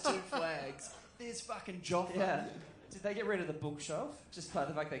 games, has 2 flags. There's fucking Joffa. Yeah. Did they get rid of the bookshelf? Just by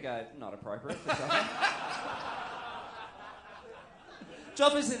the fact they go, not appropriate for Joffa.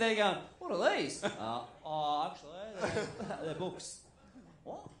 Joffa's in there going, what are these? Actually, they're books.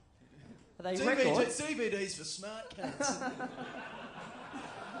 What? Are they records? CBDs for smart cats.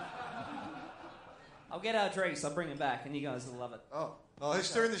 I'll get our drinks, I'll bring them back, and you guys will love it. Oh, who's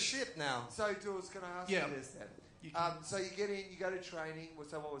steering the ship now? So, Jules, can I ask you this then? So you get in, you go to training.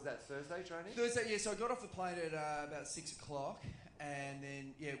 So what was that, Thursday training? Thursday, so I got off the plane at about 6 o'clock, and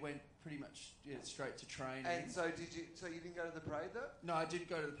then went pretty much straight to training. And so you didn't go to the parade though? No, I didn't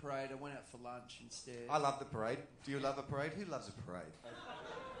go to the parade. I went out for lunch instead. I love the parade. Do you love a parade? Who loves a parade?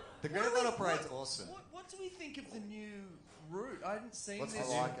 The Grand Final Parade's awesome. What do we think of the new route? I hadn't seen this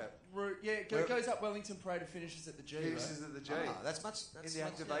I like it. route. Yeah, it goes up Wellington Parade and finishes at the G. Finishes at the G. That's much... In the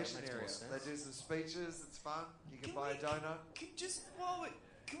activation area. They do some speeches, it's fun. You can buy a donut.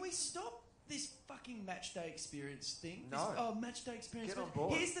 Can we stop this fucking match day experience thing? No. Match day experience. Get on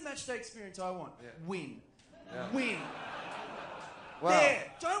board. Here's the match day experience I want. Yeah. Win. Yeah. Win. Well,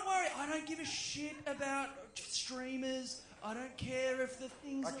 There. Don't worry. I don't give a shit about streamers. I don't care if the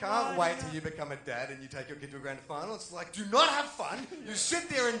things I are can't right wait or till not. you become a dad and you take your kid to a grand final. It's like, do not have fun. You sit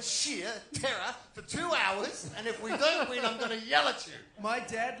there in sheer terror for 2 hours, and if we don't win, I'm going to yell at you. My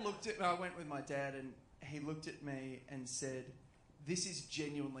dad looked at me. I went with my dad, and he looked at me and said, "This is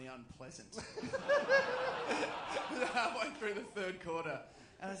genuinely unpleasant." Halfway through the third quarter.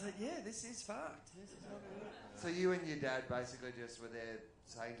 And I was like, yeah, this is fucked. This is not good. so you and your dad basically just were there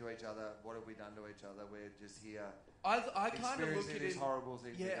saying to each other, what have we done to each other? We're just here I kind of look experiencing at these it. horrible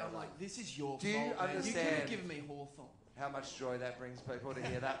things Yeah, together. I'm like, this is your Do you fault. Man. You could understand- have given me Hawthorn. how much joy that brings people to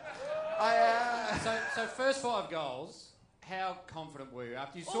hear that. So first 5 goals. How confident were you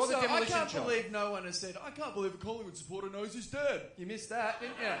after you saw Also, the demolition I can't job? believe no one has said, I can't believe a Collingwood supporter knows his dad. You missed that,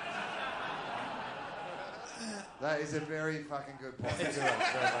 didn't you? That is a very fucking good point.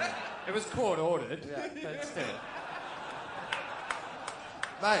 It was court ordered. Yeah, but still.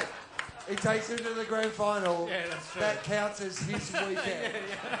 Mate, he takes him to the grand final. Yeah, that's true. That counts as his weekend.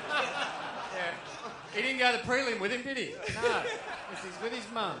 Yeah. He didn't go to the prelim with him, did he? No. He's with his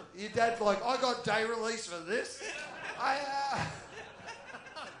mum. Your dad's like, I got day release for this.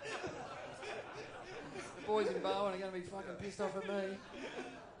 The boys in Barwon are going to be fucking pissed off at me.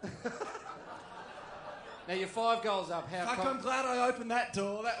 Now you're 5 goals up. Fuck, I'm glad I opened that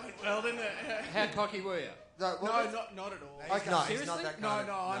door. That went well, didn't it? How cocky were you? No, No, not at all. He's not, he's Seriously? not that No, kind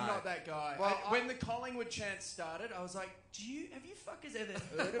no, of, I'm not that guy. Well, When the Collingwood chant started, I was like, have you fuckers ever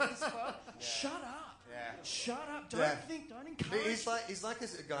heard of this club? Shut up. Yeah. Shut up. Don't Yeah. think, don't encourage. He's like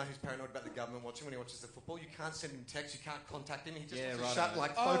a guy who's paranoid about the government watching when he watches the football. You can't send him text, you can't contact him. He just Yeah, wants to right, shut,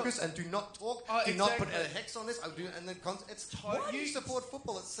 right. focus and do not talk. Oh, do not put exactly. a hex on this. And then it's To- why do you you- support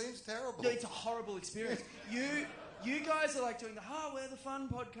football? It seems terrible. Yeah, it's a horrible experience. You guys are like doing we're the fun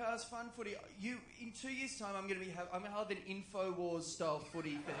podcast, fun footy. In 2 years' time, I'm gonna have an InfoWars style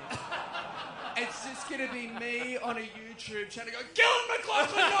footy thing. It's just gonna be me on a YouTube channel going, Gillon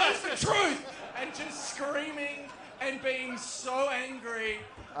McLaughlin knows the truth, and just screaming and being so angry.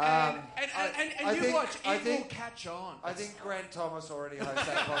 And I you think- watch, I it think- will catch on. I think Grant Thomas already hosts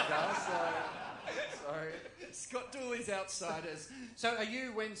that podcast, so sorry. Scott Dooley's Outsiders. So are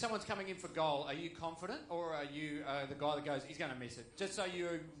you, when someone's coming in for goal, are you confident, or are you the guy that goes, he's going to miss it, just so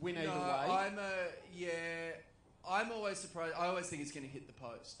you win either way? I'm always surprised. I always think it's going to hit the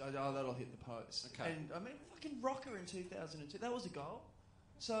post. That'll hit the post. Okay. And I mean, fucking Rocker in 2002, that was a goal.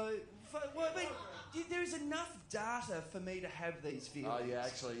 So, there is enough data for me to have these feelings. Oh, yeah,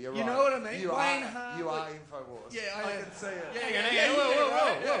 actually, you're You right. know what I mean? You Wayne are Harwood. InfoWars. Yeah, I am. can see it. Hang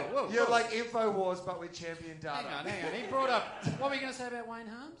on. Whoa. You're like InfoWars, but with champion data. Hang on. He brought up, what were you going to say about Wayne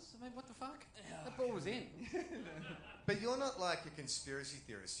Harms? I mean, what the fuck? That ball was in. But you're not like a conspiracy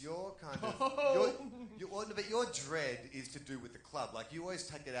theorist. You're kind of... but your dread is to do with the club. Like, you always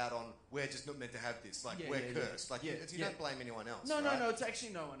take it out on, we're just not meant to have this. Like, we're cursed. Like, you don't blame anyone else, No, right? no, it's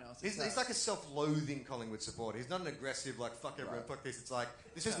actually no one else. He's like a self-loathing Collingwood supporter. He's not an aggressive, like, fuck everyone, fuck this. It's like,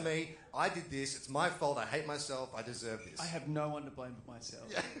 this is me. I did this. It's my fault. I hate myself. I deserve this. I have no one to blame but myself.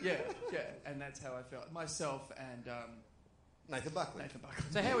 Yeah. And that's how I felt. Myself and Nathan Buckley.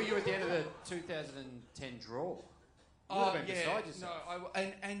 So how were you at the end of the 2010 draw? You would have been beside yourself. No,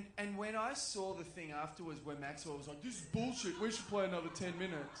 and when I saw the thing afterwards where Maxwell was like, this is bullshit, we should play another 10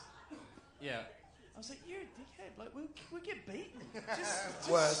 minutes. Yeah. I was like, you're a dickhead. Like, we'll get beaten.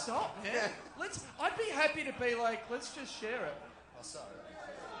 Just stop, man. I'd be happy to be like, let's just share it. Oh, sorry.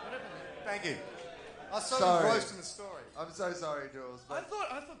 Whatever. Thank you. I was so Sorry. engrossed in the story. I'm so sorry, Jules. I But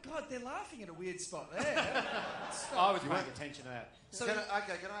thought, God, they're laughing at a weird spot there. I was paying attention to that.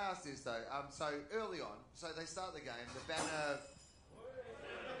 can I ask this though? So early on, so they start the game, the banner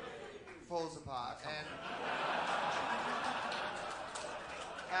falls apart, and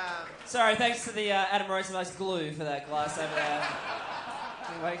Sorry, thanks to the Adam Rosenberg's glue for that glass over there.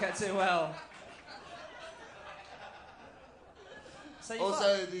 Didn't work out too well. So you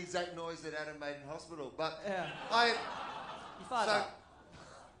also the exact noise that Adam made in hospital. But Yeah. I You fired so up.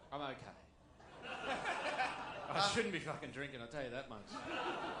 I'm okay. I shouldn't be fucking drinking, I'll tell you that much.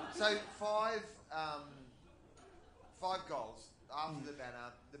 so five goals after the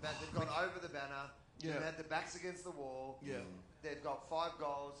banner. They've gone over the banner. Yeah. They've had the backs against the wall. Yeah. They've got 5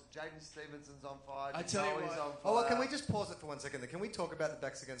 goals. Jaden Stevenson's on fire. I tell you Joey's what. on fire. Oh, well, can we just pause it for 1 second? Can we talk about the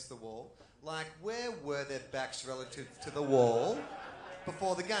backs against the wall? Like, where were their backs relative to the wall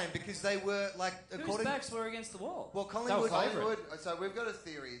before the game? Because they were, like, Whose according... backs were against the wall? Well, Collingwood... So we've got a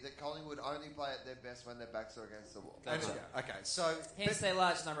theory that Collingwood only play at their best when their backs are against the wall. Okay, so... Hence their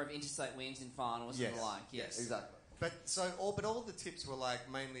large number of interstate wins in finals and the like. Yes. Exactly. But all the tips were like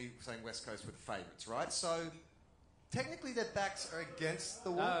mainly saying West Coast were the favourites, right? So technically their backs are against the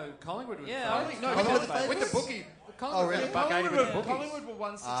wall. No, Collingwood was Collingwood with the the favourites? bookie. Oh, really? Collingwood were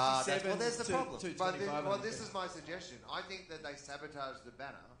 167. Well, there's the problem. But this is my suggestion. I think that they sabotaged the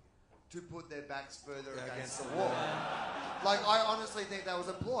banner to put their backs further against the wall. Like, I honestly think that was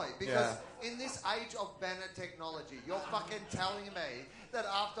a ploy. Because in this age of banner technology, you're fucking telling me that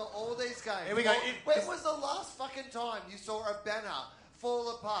after all these games... Here we go. When was the last fucking time you saw a banner fall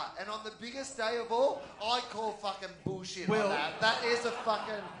apart? And on the biggest day of all, I call fucking bullshit on that. That is a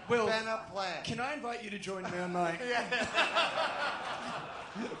fucking banner plan. Can I invite you to join me on my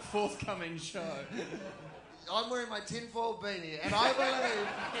forthcoming show? I'm wearing my tinfoil beanie, and I believe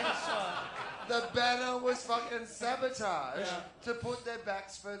the banner was fucking sabotage to put their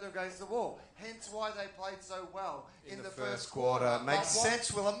backs further against the wall. Hence why they played so well in the first quarter. Makes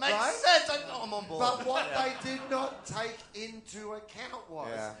sense, Will. It makes Right? sense. I'm on board. But what they did not take into account was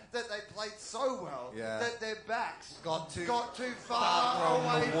that they played so well that their backs got too far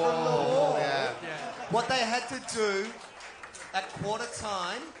away from the wall. Yeah. What they had to do at quarter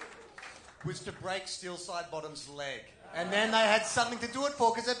time was to break Steel Sidebottom's leg. And then they had something to do it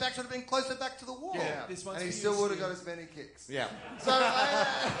for because their backs would have been closer back to the wall. Yeah, and he still would have got as many kicks. Yeah. So I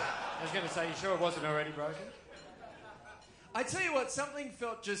was going to say, you sure it wasn't already broken? I tell you what, something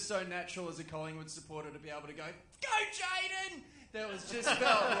felt just so natural as a Collingwood supporter to be able to go Jaden! That was just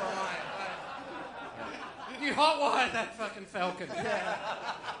felt right. You hotwired that fucking Falcon.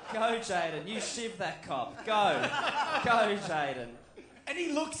 Go, Jaden. You shiv that cop. Go. Go, Jaden. And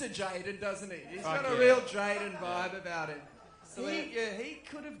he looks at Jaden, doesn't he? He's Fuck got a yeah. real Jaden vibe about him. He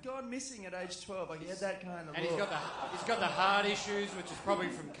could have gone missing at age 12. Like, he had that kind of And look. he's got the heart issues, which is probably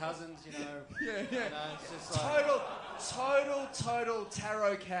from cousins, you know. Yeah. You know, it's just like, Total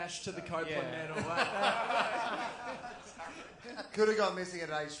tarot cash to the Copeland medal. could have gone missing at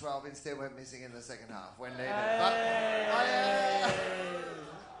age 12, instead went missing in the second half when needed.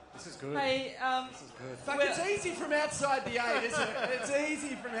 this is good. Hey, This is good. Fuck, it's easy from outside the 8, isn't it? It's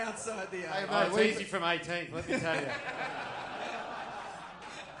easy from outside the 8. Oh, it's easy from 18th, let me tell you.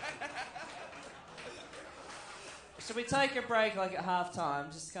 should we take a break like at half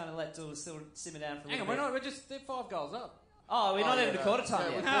time? Just kind of let Dula still simmer down for a Hang little on, bit. they're 5 goals up. Oh, we're not even to quarter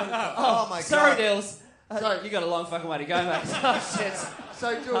time yet. Oh, my Sorry, God. Dills. So- You got a long fucking way to go, mate. Oh, shit.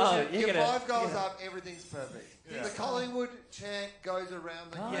 So, Jules, Oh, you're you're gonna- 5 goals up, everything's perfect. The Collingwood chant goes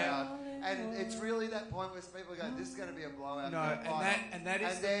around the crowd, and it's really that point where people go, this is going to be a blowout. No, and that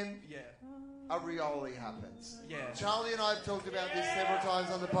is... then Yeah. a Rioli happens. Yeah. Charlie and I have talked about this several times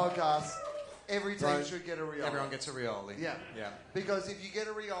on the podcast. Every team Right. should get a Rioli. Everyone gets a Rioli. Yeah. Because if you get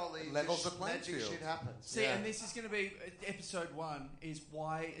a Rioli, Levels the playing magic field. shit happens. See, and this is going to be episode 1. Is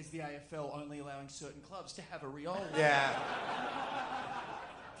why is the AFL only allowing certain clubs to have a Rioli? Yeah.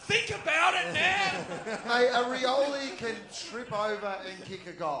 Think about it, man. Mate, a Rioli can trip over and kick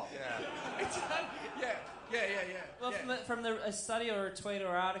a goal. It's yeah. Well, from a study or a tweet or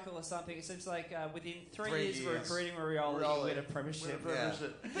article or something, it seems like within 3 years of recruiting Rioli, you win a premiership. Yeah.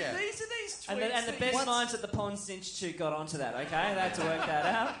 But these are these tweets. And the best minds at the Ponds Institute got onto that, okay? They had to work that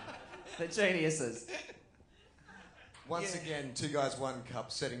out. The geniuses. Once again, 2 guys, 1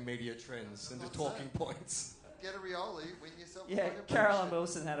 cup, setting media trends into talking points. Get a Rioli, win yourself a Yeah, fucking Caroline premiership.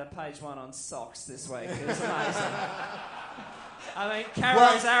 Wilson had a page 1 on socks this week. It was amazing. I mean,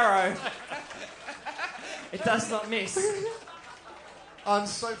 Caro's arrow. It does not miss. I'm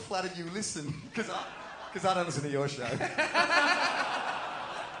so flattered you listen, because I don't listen to your show.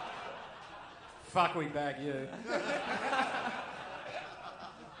 Fuck, we bag you.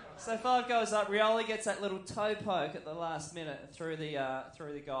 So 5 goes up. Rioli gets that little toe poke at the last minute through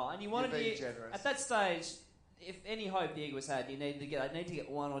the goal, and you wanted being to generous. at that stage. If any hope the Eagles had, you need to get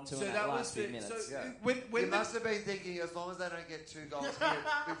 1 or 2 in that last few minutes. When You must have been thinking, as long as they don't get 2 goals here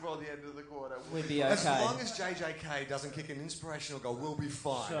before the end of the quarter. We'd be okay. As long as JJK doesn't kick an inspirational goal, we'll be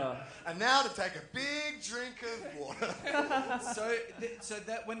fine. Sure. And now to take a big drink of water. so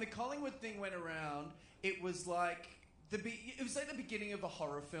that when the Collingwood thing went around, it was like it was like the beginning of a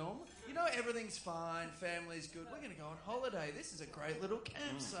horror film. You know, everything's fine, family's good. We're going to go on holiday. This is a great little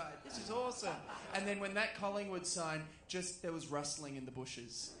campsite. This is awesome. And then when that Collingwood sign, just there was rustling in the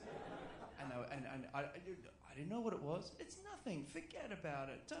bushes, and I didn't know what it was. It's nothing. Forget about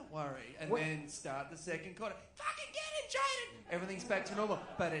it. Don't worry. And then start the second quarter. Fucking get it, Jaden. Everything's back to normal,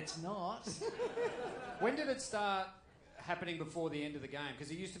 but it's not. When did it start happening before the end of the game? Because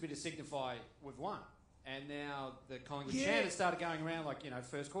it used to be to signify we've won. And now the Collingwood chant has started going around like,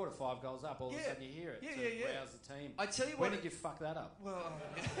 first quarter, 5 goals up. All of a sudden you hear it. Rouse the team. I tell you when what. did you fuck that up? Well,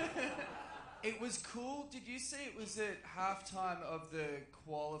 it was cool. Did you see it was at halftime of the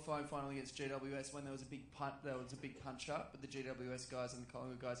qualifying final against GWS when there was a big punch up with the GWS guys and the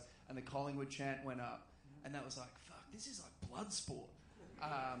Collingwood guys, and the Collingwood chant went up, and that was like, fuck, this is like blood sport.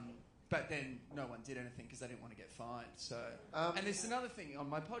 But then no one did anything because they didn't want to get fined. So, and there's another thing on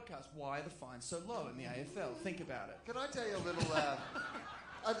my podcast: why are the fines so low in the AFL? Think about it. Can I tell you a little...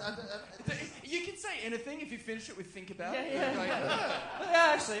 You can say anything if you finish it with "think about it."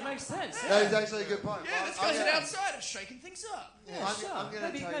 Yeah, actually, it makes sense. That is actually a good point. Yeah, this guy's an outsider shaking things up. I'm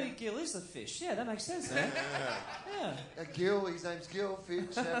going to tell Maybe you... Gill is the fish. Yeah, that makes sense, man. Yeah. Gil, his name's Gil,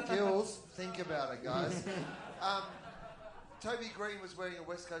 Fitch, Gills. Think about it, guys. Toby Green was wearing a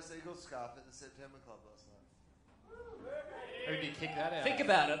West Coast Eagles scarf at the September Club last night. Who did he kick that out? Think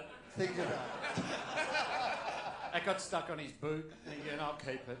about it. Think about it. That got stuck on his boot. And I'll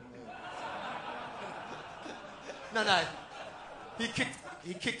keep it. No.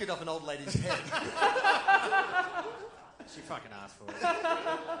 He kicked it off an old lady's head. She fucking asked for it.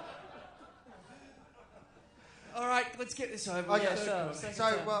 All right, let's get this over. Okay, with. second so term.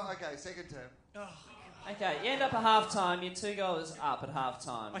 second term. Oh, Okay, you end up at half-time. You're 2 goals up at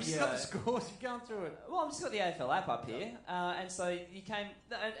half-time. Oh, you got the scores. You're going through it. Well, I've just got the AFL app up here. And so you came...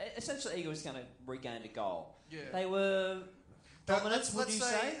 essentially, Eagles going to regain a goal. Yeah. They were dominant, would let's you say,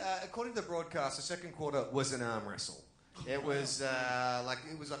 say? according to the broadcast, the second quarter was an arm wrestle. It was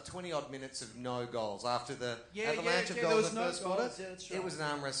like 20 odd minutes of no goals after the avalanche of goals in the first quarter. Yeah, that's right. It was an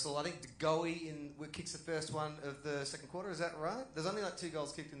arm wrestle. I think Goey kicks the first one of the second quarter. Is that right? There's only like 2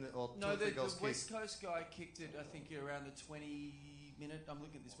 goals kicked in the or 2 or 3 goals the kicked. West Coast guy kicked it. I think around the 20-minute. I'm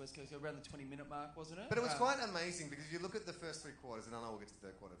looking at this West Coast guy around the 20-minute mark, wasn't it? But it was quite amazing because if you look at the first 3 quarters, and I know we'll get to the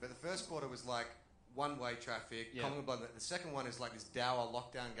third quarter, but the first quarter was like one-way traffic. Yeah. Collingwood blood. The second one is like this dour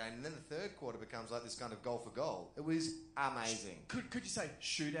lockdown game, and then the third quarter becomes like this kind of goal for goal. It was amazing. Could you say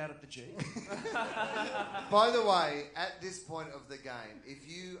shootout at the G? By the way, at this point of the game, if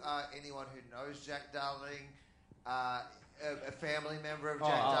you are anyone who knows Jack Darling, a family member of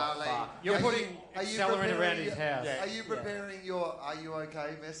Jack Darling, fuck. You're are putting are you accelerant preparing around his your- house. Are you preparing your "Are you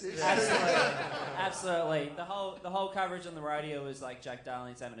okay" message? Absolutely. The whole coverage on the radio was like Jack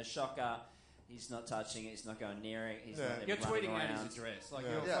Darling's having a shocker. He's not touching it. He's not going near it. He's not even You're running tweeting out around. his address. Like,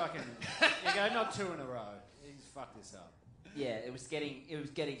 Yeah. you're Yeah. fucking... You go, not 2 in a row. He's fucked this up. Yeah, it was getting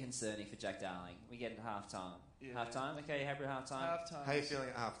concerning for Jack Darling. We get into half-time. Yeah. Half-time? Okay, you happy with half-time? Halftime. How are you feeling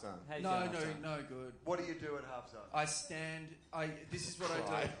at halftime? How you No, feeling no, half-time? no good. What do you do at halftime? I stand. This is what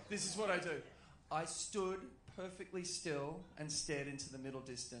I do. This is what I do. I stood perfectly still and stared into the middle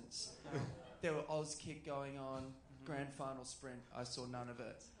distance. There were Oz kick going on, grand final sprint. I saw none of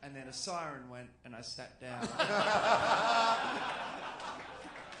it, and then a siren went, and I sat down.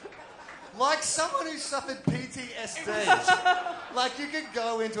 Like someone who suffered PTSD. Like you could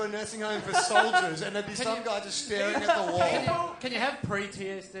go into a nursing home for soldiers and there'd be some guy just staring at the wall. Can you have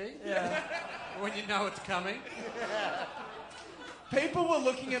pre-TSD? Yeah. When you know it's coming? People were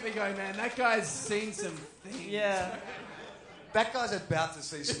looking at me going, "Man, that guy's seen some things." Yeah. That guy's about to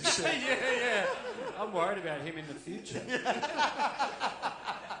see some shit. Yeah. I'm worried about him in the future.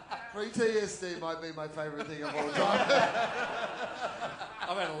 Pre-TSD might be my favourite thing of all time.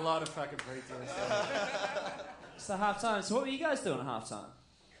 I've had a lot of fucking pre-TSD. So half-time. So what were you guys doing at half-time?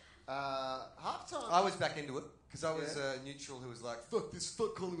 Halftime. I was back into it because I was Yeah. neutral who was like, fuck this,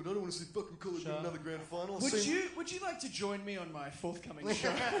 fuck Collingwood, I don't want to see fucking Collingwood in another grand final. Would you like to join me on my forthcoming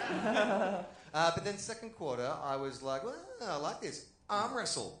show? But then second quarter, I was like, well, I like this. Arm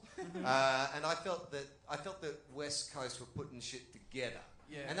wrestle. And I felt that West Coast were putting shit together.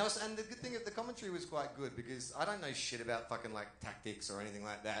 Yeah. And the good thing, the commentary was quite good because I don't know shit about fucking like tactics or anything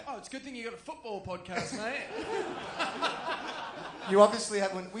like that. Oh, it's a good thing you got a football podcast, mate. You obviously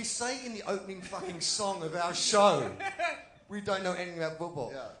have when we say in the opening fucking song of our show, we don't know anything about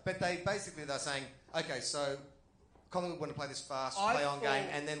football. Yeah. But they're saying, okay, so Collingwood want to play this fast, I play on thought- game,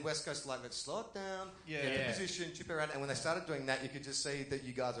 and then West Coast like, let's slow it down, Yeah. get Yeah. the position, chip around, and when they started doing that, you could just see that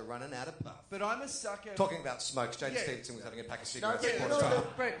you guys are running out of puff. But I'm a sucker. Talking about smokes, Jaden Yeah. Stevenson was having a pack of No, cigarettes but at you quarter know,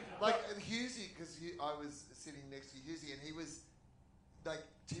 time. Right. like Hughesy, because I was sitting next to Hughesy, and he was like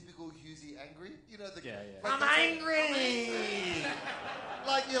typical Hughesy angry. You know the. Yeah. Like, I'm angry!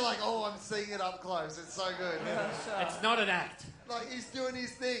 Like you're like, oh, I'm seeing it up close. It's so good. It's not an act. Like he's doing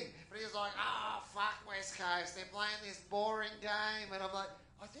his thing, but he was like, oh fuck West Coast, they're playing this boring game, and I'm like,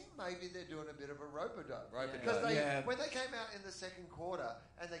 I think maybe they're doing a bit of a rope-a-dope. Because when they came out in the second quarter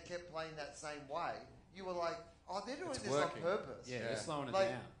and they kept playing that same way, you were like, oh, they're doing It's this working. on purpose. Yeah, they're slowing it Like,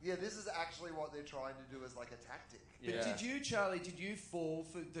 down. yeah, this is actually what they're trying to do as like a tactic. But Yeah. did you, Charlie, did you fall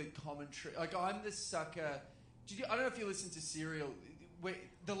for the commentary? Like, I'm the sucker. I don't know if you listened to Serial.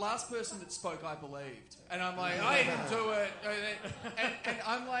 The last person that spoke, I believed. And I'm like, I didn't do it. And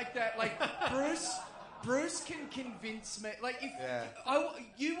I'm like that. Like, Bruce can convince me. Like, if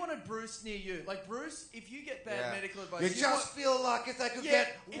you wanted Bruce near you. Like, Bruce, if you get bad medical advice... You just feel like if they could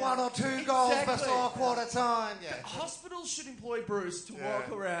get Yeah, 1 or 2 goals exactly. before quarter time. Yeah. Hospitals should employ Bruce to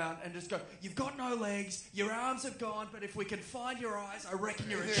walk around and just go, you've got no legs, your arms have gone, but if we can find your eyes, I reckon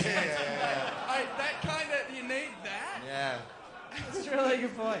you're a chance. That kind of, you need that. Yeah. That's a really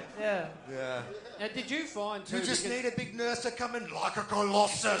good point. Yeah. Yeah. Now, did you find too? You just because- need a big nurse to come in like a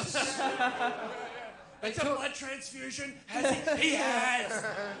colossus. It's a blood transfusion. He has.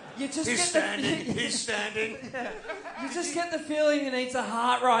 You just He's get standing. The, He's standing. you just get the feeling he needs a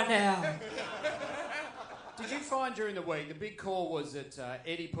heart right now. Did you find during the week, the big call was that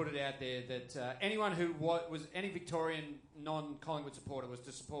Eddie put it out there that anyone who was any Victorian non-Collingwood supporter was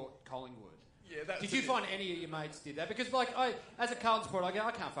to support Collingwood? Yeah, did you find any of your mates did that? Because, like, as a Carlton supporter, I go,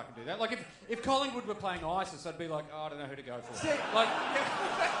 I can't fucking do that. Like, if Collingwood were playing ISIS, I'd be like, oh, I don't know who to go for. Like,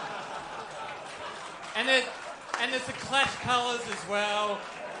 and there's the clash colours as well.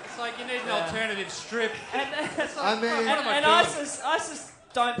 It's like you need an alternative strip. And it's like, I mean- and ISIS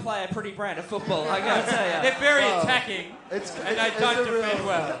don't play a pretty brand of football, I gotta tell you. They're very attacking, and they don't defend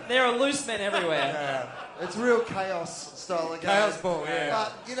well. There are loose men everywhere. Yeah. It's real chaos style of game. Chaos ball, yeah.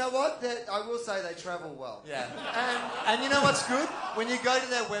 But you know what? I will say they travel well. Yeah. And you know what's good? When you go to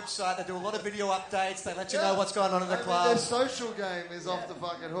their website, they do a lot of video updates. They let you know what's going on in the club. Their social game is off the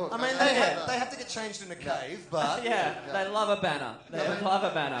fucking hook. I mean, they have to get changed in a cave, but... Yeah, they love a banner. They love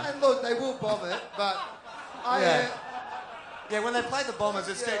a banner. And look, they will bomb it, but Yeah, when they play the Bombers,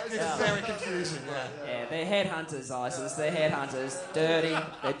 it's very confusing. Yeah, they're headhunters, ISIS. They're headhunters. Dirty.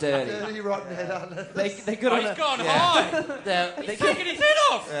 They're dirty. dirty, rotten headhunters. They're good on He's a... gone high. They're Taking his head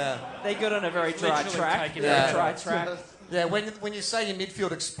off. Yeah. They're good on a very dry Literally track. taking Very it dry out. track. Yeah, when you say your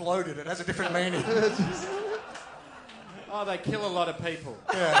midfield exploded, it has a different meaning. Oh, they kill a lot of people.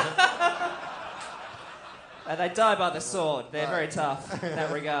 And they die by the sword. They're very tough in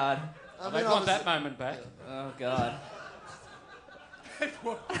that regard. They want that moment back. Oh, God.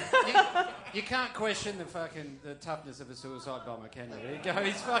 You can't question the toughness of a suicide bomber, can you?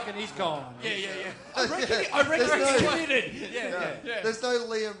 He's gone. Yeah. I reckon he's committed. Yeah. There's no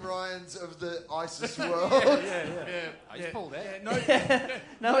Liam Ryans of the ISIS world. He's pulled out.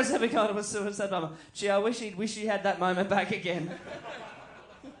 No one's ever gone to a suicide bomber. Gee, I wish he had that moment back again.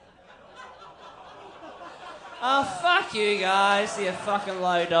 Oh, fuck you guys, you fucking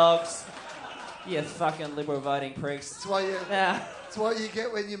low dogs. You fucking Liberal voting pricks. That's why Yeah. That's what you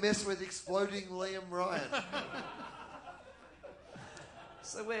get when you mess with exploding Liam Ryan.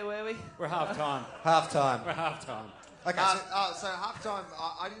 So where were we? We're half-time. Half-time. We're half-time. Okay, So halftime,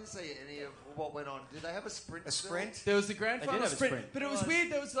 I didn't see any of what went on. Did they have a sprint? a sprint? There was the grand They did final have a sprint. but it was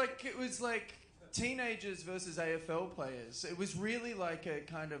weird. It was like teenagers versus AFL players. It was really like a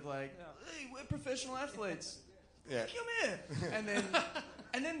kind of like, hey, we're professional athletes. Yeah. Come here.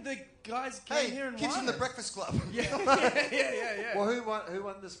 And then the guys came here and kids won from the it. Breakfast Club. Yeah. Well, who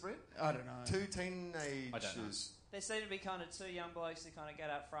won the sprint? I don't know. Two teenagers. There seemed to be kind of two young blokes who kind of got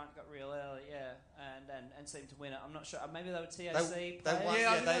out front, got real early, and seemed to win it. I'm not sure. Maybe they were TAC They players. won,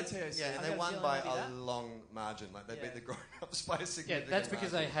 Yeah, I think they were TAC. Yeah, I and got they a won feeling by maybe a that. long margin. Like they beat the grown-ups by a Yeah, significant that's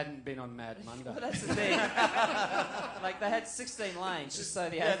because they margin. hadn't been on Mad Monday. Well, that's the thing. Like they had 16 lanes just so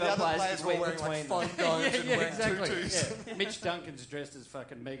the Yeah, the AFL other players players could were weave wearing between like them. foam domes and wearing exactly. tutus. Yeah. Mitch Duncan's dressed as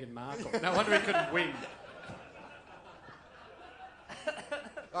fucking Meghan Markle. No wonder he couldn't win.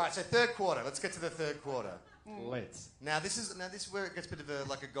 All right, so third quarter. Let's get to the third quarter. Let's. Now this is where it gets a bit of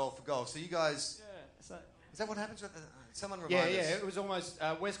a goal for goal. So you guys, So, is that what happens? Someone Yeah, remind us. it was almost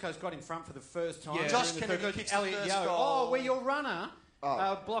West Coast got in front for the first time. Yeah. Josh During the Kennedy third- kicks the Elliot first Yeo. goal. Oh, where your runner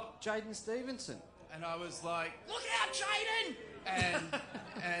blocked Jaden Stevenson. And I was like, look out, Jaden!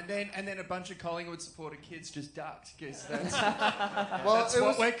 And then a bunch of Collingwood supporter kids just ducked because that's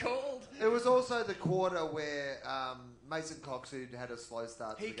what we're called. It was also the quarter where Mason Cox, who had a slow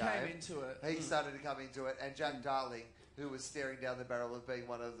start to He the game, came into it. He started to come into it, and Jack Darling, who was staring down the barrel of being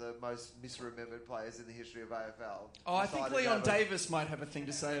one of the most misremembered players in the history of AFL. Oh, I think decided to Leon have a- Davis might have a thing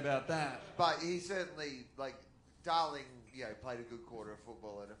to say about that. But he certainly, Darling, played a good quarter of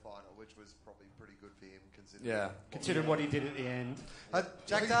football in a final, which was probably pretty good for him, considering. Yeah. Consider what he did at the end.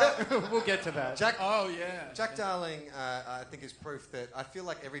 We'll get to that. Jack Darling, I think, is proof that I feel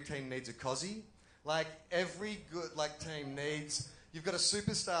like every team needs a cozzy. Like every good team needs. You've got a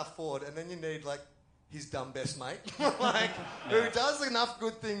superstar forward, and then you need his dumb best mate, who does enough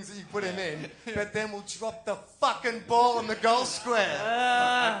good things that you put him in, but then will drop the fucking ball in the goal square.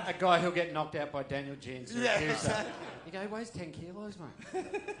 A guy who'll get knocked out by Daniel Jens. Yeah, exactly. You go, he weighs 10 kilos, mate.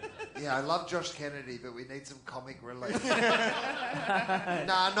 Yeah, I love Josh Kennedy, but we need some comic relief.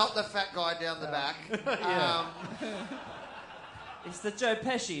 Nah, not the fat guy down the back. it's the Joe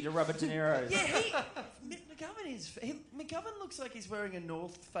Pesci to Robert De Niro. Yeah, McGovern looks like he's wearing a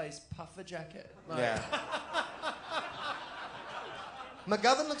North Face puffer jacket. Yeah.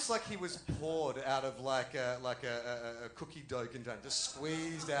 McGovern looks like he was poured out of a cookie dough container, just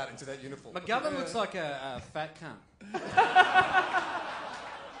squeezed out into that uniform. McGovern looks like a fat cunt.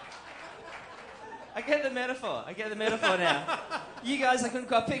 I get the metaphor now. You guys, I couldn't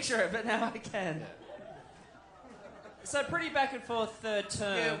quite picture it, but now I can. So pretty back and forth third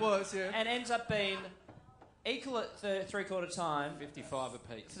term. Yeah, it was, yeah. And ends up being equal at three-quarter time 55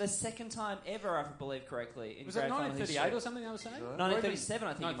 apiece. for the second time ever, if I believe correctly. In Was it grand final 1938 history. or something I was saying? 1937,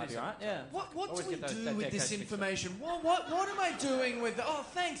 I think you might be right. Yeah. What Always do we get those- do that with decade this mixed up. information? What am I doing with... Oh,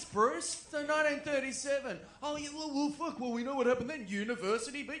 thanks, Bruce. So 1937. Oh, yeah, well, fuck. Well, we know what happened then.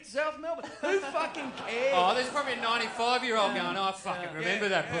 University beat South Melbourne. Who fucking cares? Oh, there's probably a 95-year-old going, I fucking remember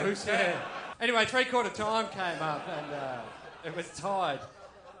that, Bruce. Yeah. Anyway, three-quarter time came up and it was tied.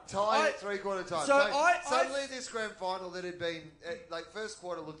 Tied at three-quarter time. So suddenly this grand final that had been... first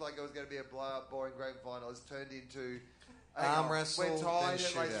quarter looked like it was going to be a blow-up, boring grand final. It's turned into... Arm wrestle, We're tied then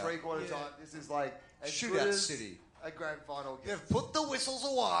at like shootout. three-quarter time. This is like... as Shootout good as city. A grand final. They've put the whistles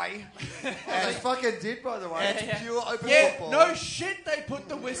away. And they fucking did, by the way. It's pure open Yeah, football. no shit, they put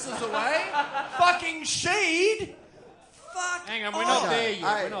the whistles away. Fucking Sheed. Fuck. Hang on, we're not there yet.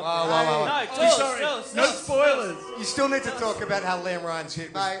 Hey, We're not whoa. No, Oh, Jules, sorry. Jules, No spoilers. You still need to talk about how Liam Ryan's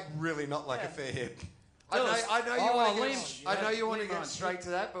hit was Mate. really not like a fair hit. I know you Oh, want to Liam- I know you want to Liam get Ryan. straight to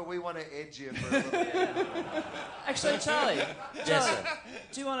that, but we want to edge you for a little bit. Actually, Charlie,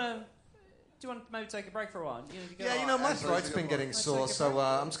 do you want to maybe take a break for a while? Yeah, you know, my Absolutely, throat's been good getting Let's sore, take a so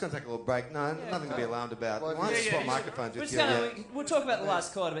I'm just going to take a little break. No, nothing to be alarmed about. Well, Why don't you yeah, swap yeah, microphones We're with just you? gonna, we'll talk about the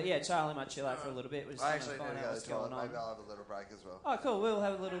last quarter, but yeah, Charlie might chill out for a little bit. We're just I gonna actually find need to out go what's to the toilet. going on. Maybe I'll have a little break as well. Oh, cool. We'll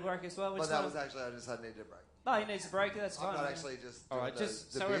have a little break as well. But that was actually, I needed a break. Oh, he needs a break. That's fine. I'm not man. actually just... All right, doing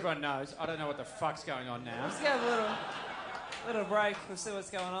just the so bit. everyone knows, I don't know what the fuck's going on now. Let's have a little break. We'll see what's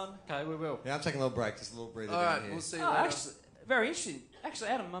going on. Okay, we will. Yeah, I'm taking a little break, just a little breather All down right, here. we'll see you Oh, later. actually, very interesting. Actually,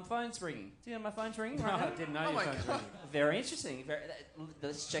 Adam, my phone's ringing. Do you know my phone's ringing No, right I now? didn't know Oh your my phone's God. ringing. Very interesting.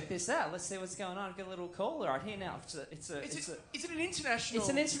 Let's check this out. Let's see what's going on. I've got a little caller right here now. It's Is it an international?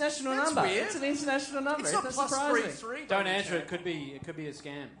 an international That's number. weird. It's an international number. It's not That's plus surprising. 33. Don't by answer any it. Could be a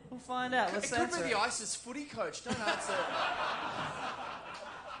scam. We'll find out. chance. Let's It could answer be it. the ISIS footy coach. Don't answer.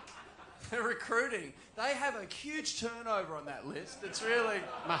 They're recruiting. They have a huge turnover on that list. It's really...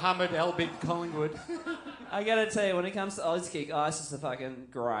 Muhammad El Big Collingwood. I gotta tell you, when it comes to Auskick, ISIS are fucking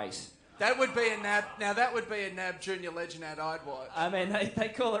great. That would be a NAB... Now, that would be a NAB junior legend ad I'd watch. I mean, they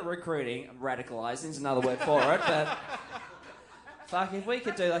call it recruiting. Radicalising is another word for it, but... Fuck, if we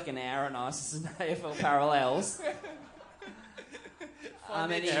could do like an hour on ISIS and AFL parallels... I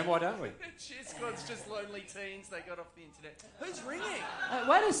mean, Yeah, why don't we? Cheer squad's just lonely teens they got off the internet. Who's ringing?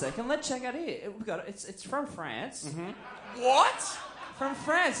 wait a second, let's check out here. We've got it's from France. What? From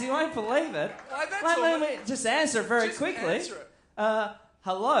France, you won't believe it. Why, that's Let all- me just answer it very Just quickly. answer it.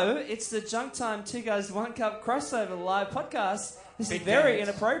 Hello, it's the Junk Time 2 Guys 1 Cup crossover live podcast. This Big is very dance.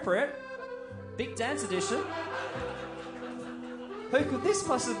 inappropriate. Big dance edition. Who could this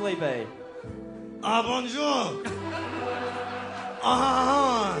possibly be? Bonjour.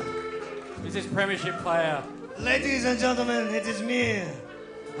 Is this Premiership player? Ladies and gentlemen, it is me,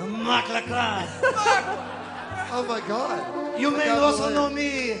 Marc Lacroix. Oh my God. You may can't also believe know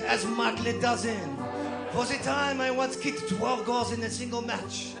me as Marc Le Dozen. For the time, I once kicked 12 goals in a single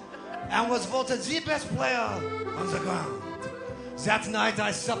match and was voted the best player on the ground. That night,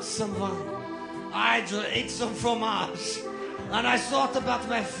 I supped some wine. I ate some fromage. And I thought about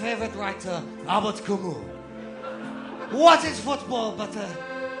my favorite writer, Albert Camus. What is football but a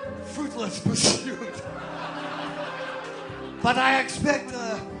fruitless pursuit? But I expect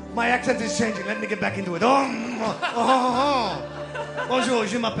my accent is changing. Let me get back into it. Bonjour,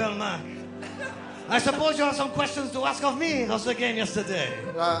 je m'appelle Marc. I suppose you have some questions to ask of me. How's the game yesterday?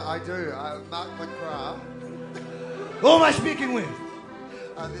 I do. Mark McGrath. Who am I speaking with?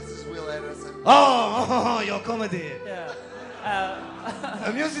 This is Will Anderson. Oh, your comedy. Yeah.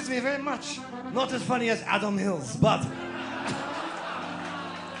 Amuses me very much. Not as funny as Adam Hills, but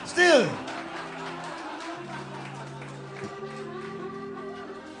still.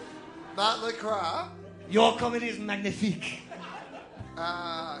 Mark McGrath. Your comedy is magnifique.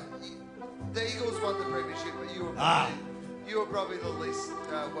 The Eagles won the premiership, but you were probably the least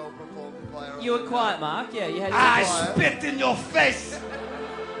well-performed player. You were quiet, Mark. Yeah, you had I your spit in your face.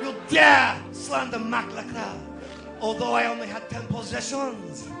 You dare slander Marc Lacroix. Although I only had 10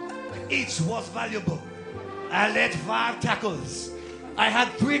 possessions, each was valuable. I led 5 tackles. I had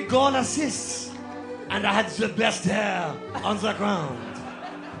 3 goal assists. And I had the best hair on the ground.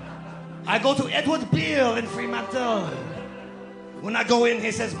 I go to Edward Beale in Fremantle. When I go in,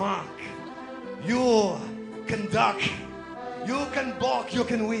 he says, Mark, you can duck, you can balk, you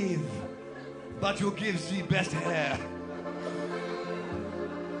can weave, but you give the best hair.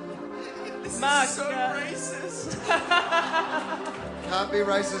 Mark. So racist. Can't be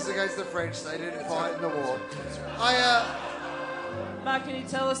racist against the French. They didn't fight in the war. Mark, can you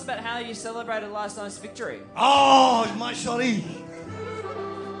tell us about how you celebrated last night's victory? Oh, my chérie.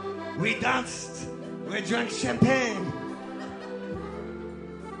 We danced We drank champagne.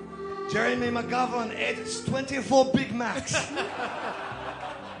 Jeremy McGovern ate 24 Big Macs.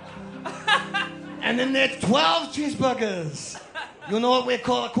 And then ate 12 cheeseburgers. You know what we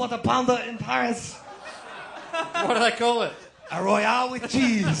call a quarter pounder in Paris? What do they call it? A Royale with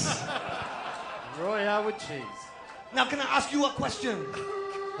cheese. Royale with cheese. Now, can I ask you a question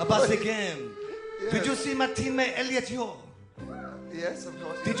about the game? Yes. Did you see my teammate Elliot Yeo? Yes, of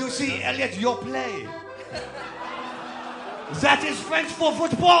course. Did you see Elliot Yeo play? That is French for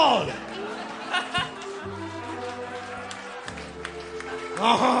football.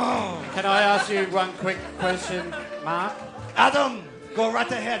 Oh. Can I ask you one quick question, Mark? Adam, go right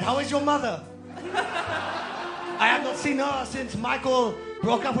ahead. How is your mother? I have not seen her since Michael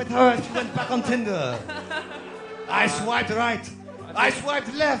broke up with her and she went back on Tinder. I swiped right. I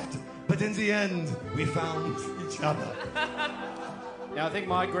swiped left. But in the end, we found each other. Now, I think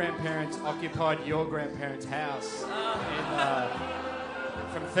my grandparents occupied your grandparents' house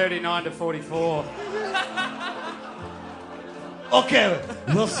from 39 to 44. Okay,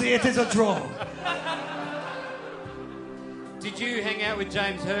 we'll see it as a draw. Did you hang out with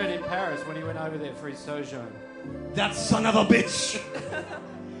James Hird in Paris when he went over there for his sojourn? That son of a bitch.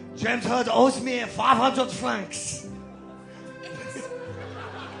 James Hird owes me 500 francs.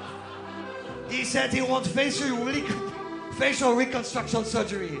 He said he wants facial reconstruction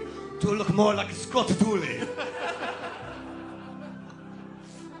surgery to look more like Scott Dooley.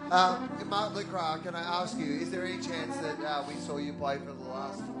 Mark Leclerc, can I ask you, is there any chance that we saw you play for the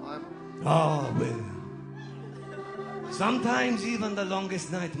last time? Oh, well. Sometimes even the longest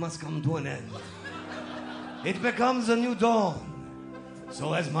night must come to an end. It becomes a new dawn.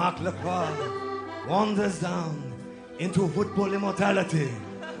 So as Mark Leclerc wanders down into football immortality,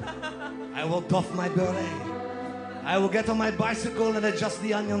 I will doff my beret. I will get on my bicycle and adjust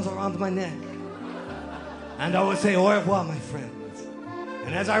the onions around my neck. And I will say au revoir, my friends.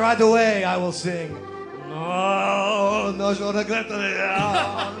 And as I ride away, I will sing, no, no, je regrette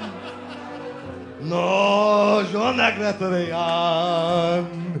rien. No, je regrette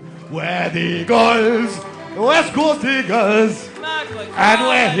rien. We're the Eagles, West Coast Eagles, and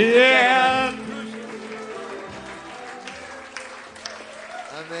we're here.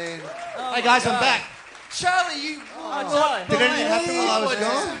 I mean, Hey guys, I'm back. Charlie, you. Charlie. Did anything happen while I was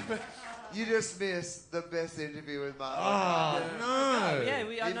gone? you just missed the best interview with Mark. Oh, no. Yeah,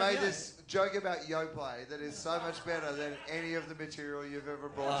 He made this joke about Yoplait that is so much better than any of the material you've ever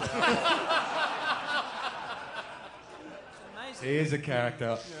brought out. Amazing. He is a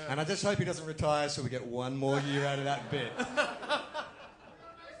character. And I just hope he doesn't retire so we get one more year out of that bit.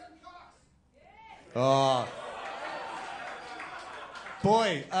 Oh.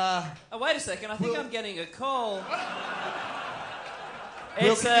 Boy, Oh, wait a second. I think I'm getting a call.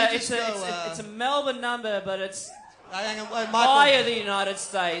 Will, It's can you a just go, it's a Melbourne number, but it's hang on, Michael. via the United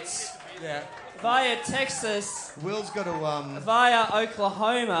States, Yeah. via Texas, Will's got to, via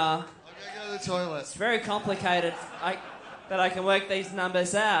Oklahoma. I'm going to go to the toilet. It's very complicated. That I can work these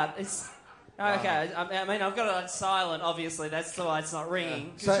numbers out. It's okay. I mean, I've got it on silent. Obviously, that's why it's not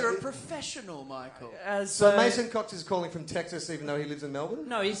ringing. Because So- you're a professional, Michael. So Mason Cox is calling from Texas even though he lives in Melbourne?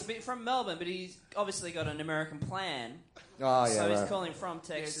 No, he's from Melbourne, but he's obviously got an American plan. Oh, yeah, So he's right. calling from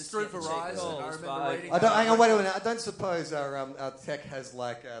Texas. it's through getting Verizon. calls I remember by- reading I don't, hang on, wait a minute. I don't suppose our tech has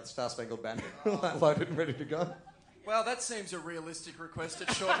like Star Spangled Banner loaded and ready to go. Well, that seems a realistic request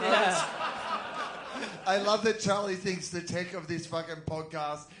at short notice. Yeah. I love that Charlie thinks the tech of this fucking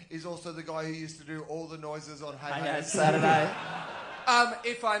podcast is also the guy who used to do all the noises on Hey I Hey know, it's Saturday.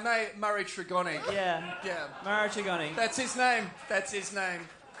 If I may, Murray Trigoni. Yeah. Yeah. Mara Chigoni. That's his name. That's his name.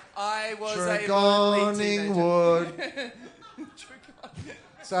 I was a lonely teenager. Wood.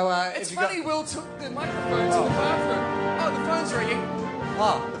 So, It's funny, Will took the microphone to the bathroom. Oh, the phone's ringing.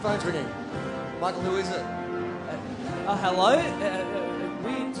 Oh, the phone's ringing. Michael, who is it? Oh, hello.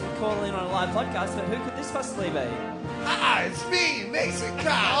 Weird to call in on a live podcast, but who could this possibly be? Hi, it's me, Mason Cox.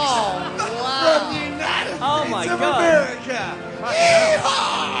 Oh, From wow. the United Oh, States my of God. America.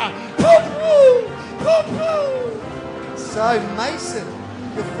 Yeehaw! Poo-poo! Poo-poo! So, Mason,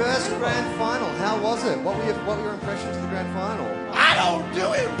 your first grand final. How was it? What were your impressions of the grand final? I don't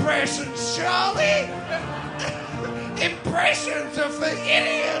do impressions, Charlie. Impressions are for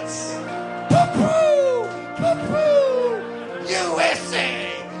idiots. Poo-poo! Poo-poo!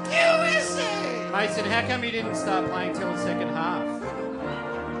 USA! USA! Mason, how come you didn't start playing till the second half?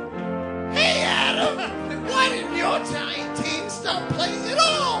 Hey, Adam! Why didn't your Italian team stop playing at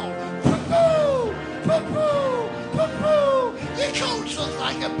all? Poo-poo! Poo-poo! Poo-poo! Your coach looks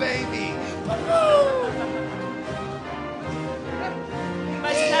like a baby. Poo-poo!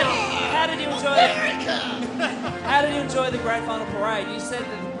 Mason, how did you enjoy it? America! enjoy the Grand Final Parade? You said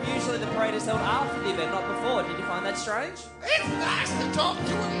that usually the parade is held after the event, not before. Did you find that strange? It's nice to talk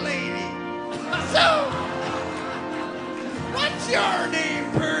to a lady. So, what's your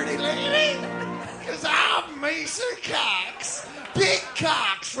name, pretty lady? Because I'm Mason Cox. Big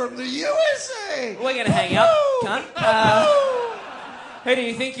Cox from the USA. We're going to hang up, cunt. Who do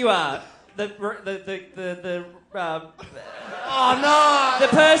you think you are? The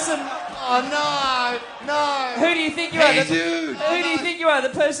person. Oh, no. Who do you think you are? Hey, dude. Who do you think you are? The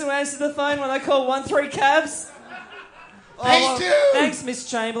person who answered the phone when I called 13 cabs? Hey, dude. Thanks, Miss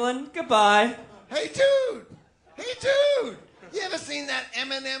Chamberlain. Goodbye. Hey, dude. You ever seen that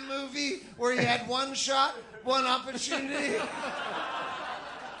Eminem movie where he had one shot, one opportunity?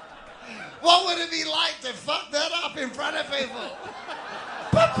 What would it be like to fuck that up in front of people?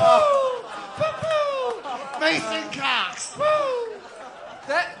 Poo-poo! Poo-poo! Mason Cox. Woo!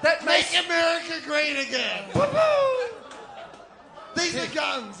 That Make America great again. Poo-poo! These are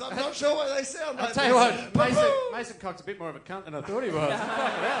guns. I'm not sure what they sound like. I'll tell you what, Mason Cox's a bit more of a cunt than I thought he was.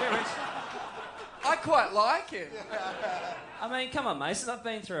 I quite like him. I mean, come on, Mason. I've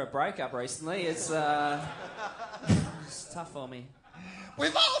been through a breakup recently. It's tough for me.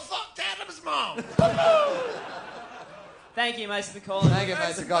 We've all fucked Adam's mom. Thank you, Mason, for calling. Thank you,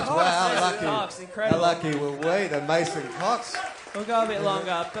 Mason Cox. Wow, how Mason lucky. Cox, incredible. How lucky were we, the Mason Cox? We'll go a bit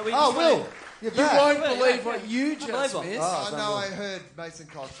longer, but we. Oh, just Will, wanted- you're You back. won't believe what you just Unbelievable. missed. Oh, I know, I heard Mason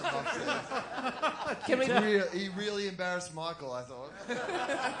Cox from upstairs. Can we? He really embarrassed Michael, I thought.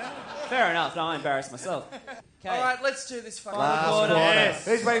 Fair enough. No, I embarrassed myself. Okay. All right, let's do this final Last quarter. quarter. Yes.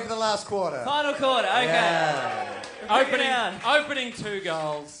 Who's ready for the last quarter? Final quarter. Okay. Yeah. Opening 2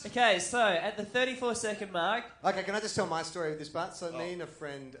 goals. Okay, so at the 34-second mark, Okay, can I just tell my story with this part? So me and a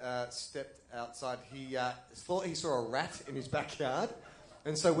friend stepped outside. He thought he saw a rat in his backyard.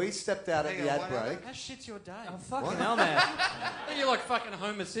 And so we stepped out at the ad break. How shit's your day? oh fucking hell, man! You're like fucking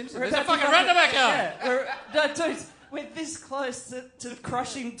Homer Simpson. We're There's a about to fucking rat in the backyard. Yeah, dude, we're this close to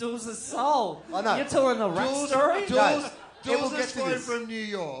crushing Jules' soul. I know. You're telling a rat story? No, it will Jules get is to flown this. from New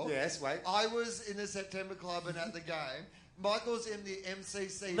York. Yes, wait. I was in the September Club and at the game. Michael's in the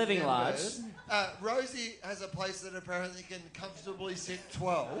MCC. Living members. Rosie has a place that apparently can comfortably sit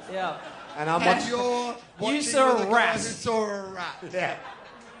 12. Yeah. And I'm And watching. you're watching saw with a guy rat. who saw a rat. Yeah.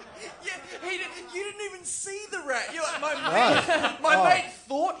 Yeah, you didn't even see the rat. You're like, my mate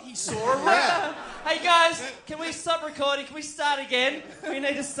thought he saw a rat. Hey guys, can we stop recording? Can we start again? We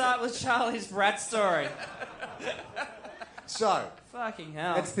need to start with Charlie's rat story. So, Fucking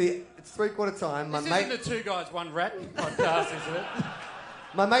hell. it's 3/4 time. This isn't the 2 guys, 1 rat podcast, is it?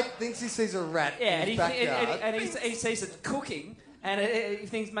 My mate thinks he sees a rat Yeah, in and his he, backyard. and he sees it cooking, and he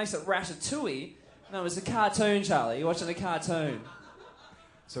thinks makes it ratatouille. No, it's a cartoon, Charlie. You're watching a cartoon.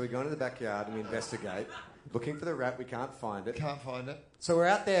 So we go into the backyard and we investigate. Looking for the rat, we can't find it. Can't find it. So we're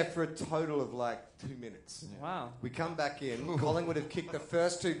out there for a total of like 2 minutes. Wow. We come back in. Collingwood have kicked the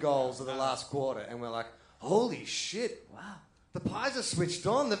first 2 goals of the last quarter, and we're like, holy shit. Wow. The Pies are switched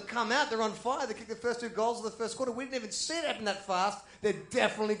on. They've come out. They're on fire. They kicked the first 2 goals of the first quarter. We didn't even see it happen that fast. They're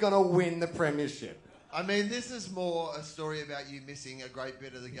definitely going to win the premiership. I mean, this is more a story about you missing a great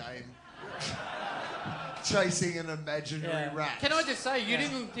bit of the game. Chasing an imaginary rat. Can I just say, you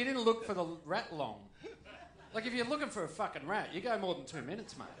didn't look for the rat long. Like, if you're looking for a fucking rat, you go more than 2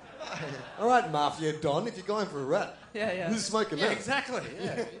 minutes, mate. All right, Mafia Don, if you're going for a rat, Yeah. who's smoking Yeah, that? exactly.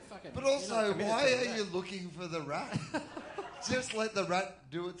 Yeah, you fucking, But you're also, not committed why to the are rat. you looking for the rat? Just let the rat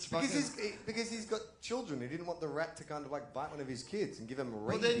do its fucking... Because he's got children. He didn't want the rat to kind of like bite one of his kids and give him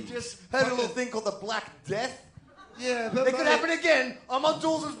Well, rabies. then just Heard a little fucking- thing called the Black Death. Yeah, but... It could happen again. I'm on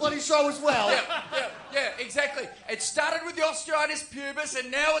Jules' bloody show as well. Yeah, exactly. It started with the osteitis pubis, and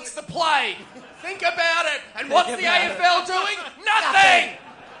now it's the plague. Think about it. And what's the AFL doing? Nothing.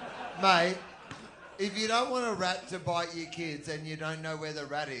 Mate, if you don't want a rat to bite your kids and you don't know where the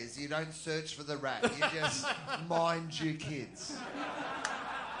rat is, you don't search for the rat. You just mind your kids.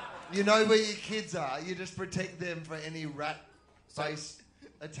 You know where your kids are. You just protect them for any rat-based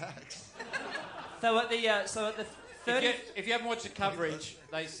attacks. So at the 30. If you haven't watched the coverage,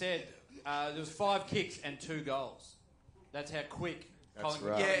 they said there was 5 kicks and 2 goals. That's how quick.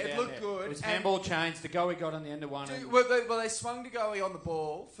 Collingwood right. got Yeah, it down looked there. good. It was And- handball change. The goal he got on the end of one. and- Well, they swung to goalie on the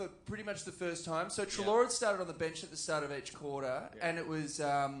ball for pretty much the first time. So Treloar had started on the bench at the start of each quarter, and it was...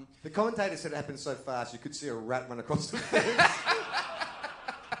 The commentator said it happened so fast you could see a rat run across the field.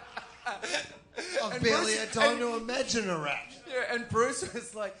 I've barely had time to imagine a rat. Yeah, and Bruce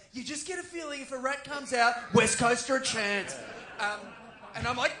was like, you just get a feeling if a rat comes out, West Coast are a chance. And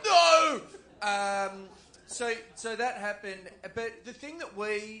I'm like, no! So that happened. But the thing that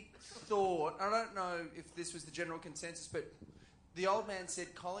we thought, I don't know if this was the general consensus, but the old man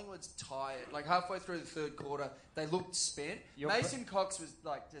said Collingwood's tired. Like halfway through the third quarter, they looked spent. Mason Cox was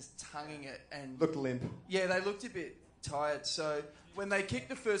like just tonguing it and Looked limp. Yeah, they looked a bit tired. So when they kicked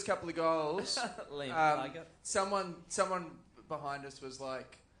the first couple of goals, Limp, like it. someone behind us was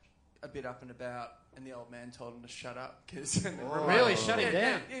like a bit up and about, and the old man told him to shut up because Really? Shut him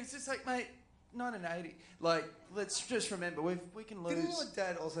down? Yeah, it's just like, mate, 1980. Like, let's just remember we can lose. Didn't your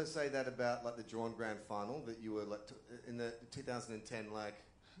dad also say that about like the drawn grand final that you were like in the 2010 like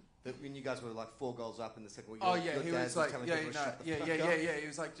that when you guys were like 4 goals up in the second? Oh yeah, your he dad was like, telling yeah, people to no, shut the yeah, fuck yeah, up? yeah, yeah. He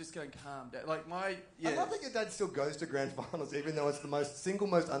was like, just going calm down. Like my, yeah. I love that your dad still goes to grand finals, even though it's the most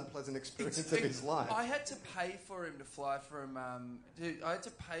unpleasant experience of his life. I had to pay for him to fly from. Dude, I had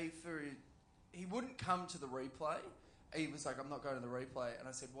to pay for. He wouldn't come to the replay. He was like, I'm not going to the replay. And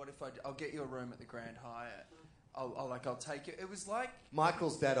I said, what if I'll get you a room at the Grand Hyatt. I'll take it. It was like...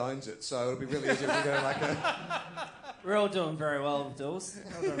 Michael's dad owns it, so it'll be really easy if we go like a... We're all doing very well, Dawes.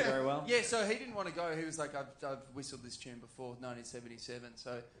 We're doing very well. Yeah, so he didn't want to go. He was like, I've whistled this tune before, 1977,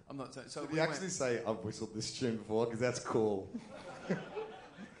 so I'm not... So Did he actually say, I've whistled this tune before? Because that's cool.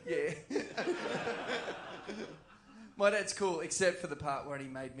 Yeah. My dad's cool, except for the part where he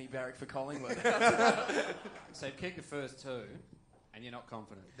made me barrack for Collingwood. So you kicked the first 2, and you're not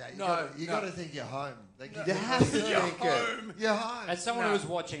confident. You got to think you're home. You have to think it. You're home. As someone who was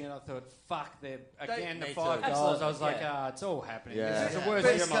watching it, I thought, fuck, they're again the Me 5 too. goals. I was Absolutely, like, it's all happening. Yeah. This is the Yeah. worst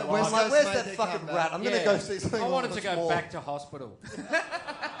But year of my it's- life. Like, where's Mate, that they fucking come back. rat? I'm going to go see something I on wanted the to go wall. back to hospital.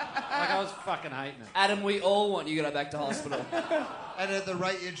 Like, I was fucking hating it. Adam, we all want you to go back to hospital. And at the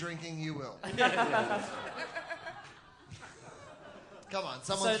rate you're drinking, you will. Come on,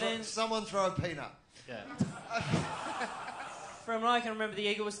 someone throw a peanut. Yeah. From what I can remember, the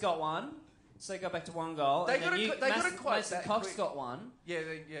Eagles got 1. So they got back to 1 goal. They and got then it- they got it quite Mason that Cox quick. got 1. yeah.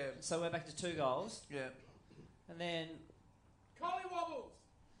 So we're back to 2 goals. Yeah. And then... Collie wobbles.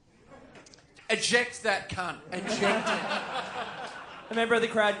 Eject that cunt. Eject it. A member of the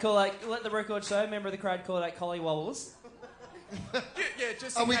crowd called out... Let the record show, a member of the crowd called out Collie Wobbles. Yeah,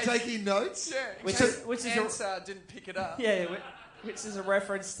 just Are in we case- taking notes? Yeah, Which is a- Ansar didn't pick it up. Yeah, which is a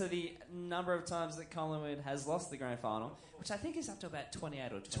reference to the number of times that Collingwood has lost the grand final, which I think is up to about 28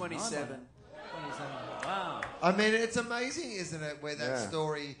 or 29. 27. 27. Wow. I mean, it's amazing, isn't it, where that Yeah.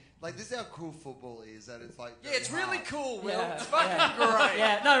 story... Like, this is how cool football is, that it's like... Yeah, it's really cool, Will. Yeah, It's fucking yeah. great.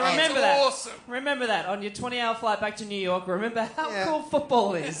 Yeah, no, remember It's that. awesome. Remember that. On your 20-hour flight back to New York, remember how Yeah. cool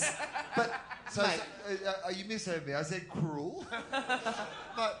football is. So, you misheard me. I said cruel.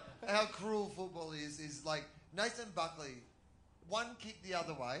 But how cruel football is like Nathan Buckley, one kick the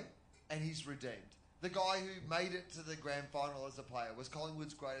other way, and he's redeemed. The guy who made it to the grand final as a player was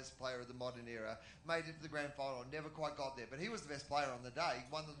Collingwood's greatest player of the modern era, made it to the grand final, never quite got there, but he was the best player on the day. He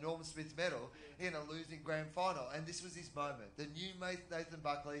won the Norman Smith medal in a losing grand final, and this was his moment. The new Nathan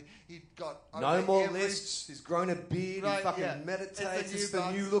Buckley, he'd got... No more lists. He's grown a beard. Right, he fucking yeah. meditates. It's It's the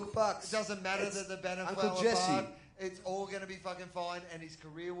the new new look Bucks. It doesn't matter It's that the banner Uncle fell Jesse. apart. It's all going to be fucking fine, and his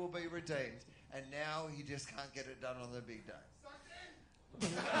career will be redeemed. And now he just can't get it done on the big day.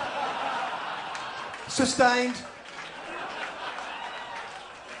 Sustained.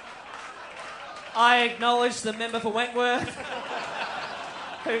 I acknowledge the member for Wentworth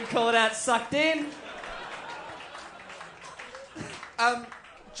who called out sucked in.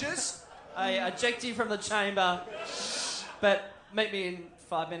 Just... I eject you from the chamber, but meet me in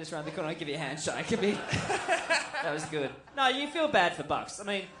 5 minutes around the corner. I'll give you a handshake. That was good. No, you feel bad for Bucks. I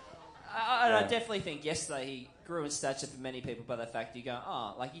mean, I definitely think yesterday he grew in stature for many people by the fact you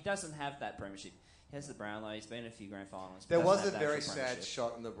go, like he doesn't have that premiership. He has the Brownlow. He's been in a few grand finals. There Doesn't was have a that very actual sad premiership.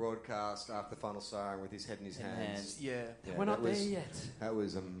 shot in the broadcast after the final siren with his head in his hands. Yeah. Yeah, We're not that there was- yet. That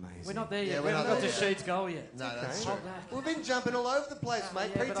was amazing. We're not there Yeah, yet. we're We haven't not got to there yet. Sheed's goal yet. No, that's Okay. true. We've been jumping all over the place,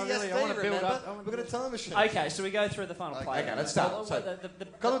 mate. Yeah, but I PTSD, really- I wanna build remember? up- I wanna We've got a build- time machine. Okay, so we go through the final play. Okay, let's start. So,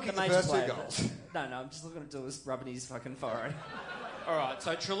 Colin kicked the major first two player. goals. No, I'm just looking at Dawes rubbing his fucking forehead. All right,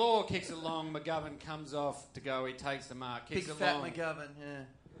 so Treloar kicks it long. McGovern comes off to go. He takes the mark. Kicks Big it fat long. McGovern, yeah.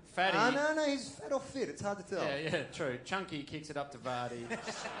 Fatty. No, he's fat or fit. It's hard to tell. Yeah, true. Chunky kicks it up to Vardy.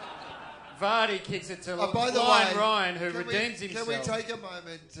 Vardy kicks it to By the Blind way, Ryan, who can redeems we, himself. Can we take a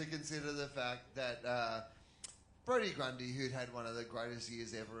moment to consider the fact that Brody Grundy, who'd had one of the greatest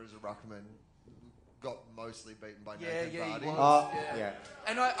years ever as a ruckman, got mostly beaten by Nathan he Vardy. was. Yeah.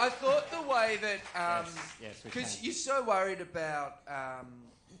 And I thought the way that... Yes, we Because can. you're so worried about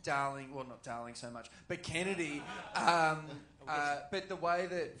Darling, well, not Darling so much, but Kennedy. But the way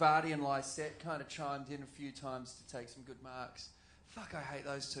that Vardy and Lysette kind of chimed in a few times to take some good marks. Fuck, I hate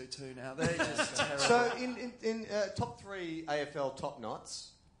those two too now. They're just terrible. So in top 3 AFL top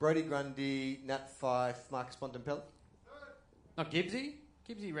knots, Brodie Grundy, Nat Fyfe, Marcus Bontempelli. Not Gibbsy.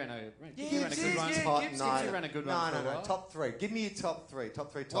 Gibbsy ran a good one. Gibbsy ran a good one. No. Top three. Give me your top three.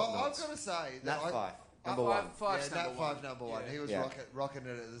 Top three. Top Well, I've knots. got to say Nat that Fyfe, number one. Nat Fyfe, number one. He was Yeah. rocking it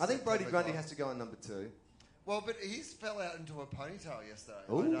at the I think Brodie September Grundy Club. has to go on number two. Well, but he fell out into a ponytail yesterday.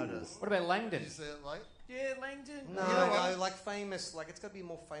 Ooh. I noticed. What about Langdon? Did you see it late? Yeah, Langdon. No, You know what? like famous. Like it's got to be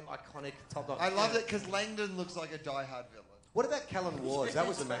more famous, iconic, top notch. I love it because Langdon looks like a die-hard villain. What about Callum Wards? That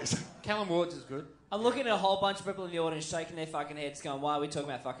was amazing. Callum Wards is good. I'm looking at a whole bunch of people in the audience shaking their fucking heads going, why are we talking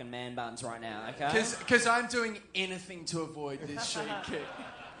about fucking man buns right now, okay? Because I'm doing anything to avoid this sheet kick.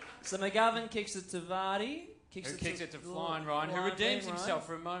 So McGovern kicks it to Vardy. Who kicks it to Flying Ryan, who redeems himself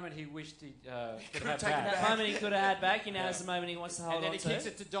for a moment he wished he could have That back. moment he could have had back, he now has the moment he wants to hold And then on he to. kicks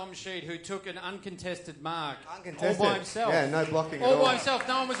it to Dom Sheed, who took an uncontested mark Uncontested. all by himself. Yeah, no blocking All at all. by himself,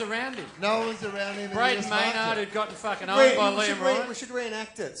 no one was around him. No one's around him. and he Braden just marked Maynard, it. who'd gotten fucking owned by Liam Ryan. We should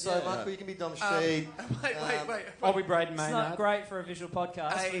reenact it. So, Yeah. Michael, you can be Dom Sheed. Wait. I'll be Braden It's Maynard. not great for a visual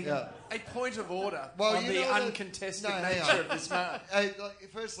podcast. A point of order Well, on you the know that- uncontested No, hang nature on. of this match.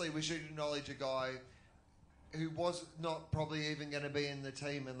 Firstly, we should acknowledge a guy who was not probably even going to be in the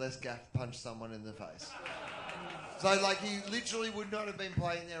team unless Gaff punched someone in the face. So, he literally would not have been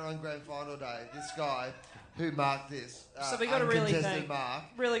playing there on grand final day. This guy who marked this So we gotta really uncontested thank- mark,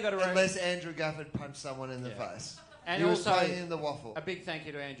 really gotta unless Andrew Gaff had punched someone in the face. And he was also, playing in the waffle. a big thank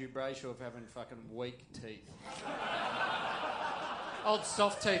you to Andrew Brayshaw for having fucking weak teeth. Old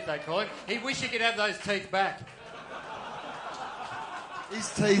soft teeth, they call him. He wish he could have those teeth back. His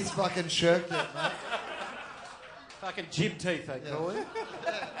teeth fucking shirked it, mate. Fucking jib teeth, they call him.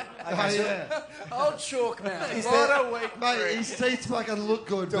 Oh, yeah. Old chalk mouth. What a week. Mate, his teeth fucking look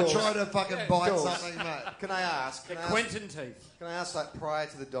good, but Doors. try to fucking bite Doors. something, mate. Can I ask? The Quentin teeth. Can I ask, prior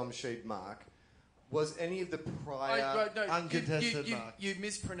to the Dom Sheed mark, was any of the prior... Uncontested mark. You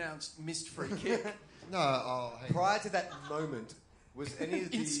mispronounced missed free kick. No, hang on. Prior to that moment, was any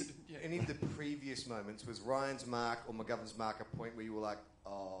of the Incident, yeah. any of the previous moments, was Ryan's mark or McGovern's mark a point where you were like,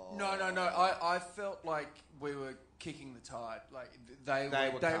 oh... No. I felt like we were kicking the tide. Like they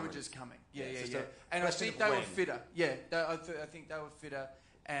were were coming. just coming. Yeah. Yeah, it's just a And I question think of they were when. fitter. Yeah, I think they were fitter,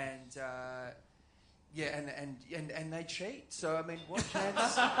 and and they cheat. So I mean, what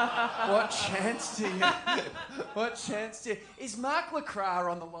chance? What chance do you? Is Mark Lacroix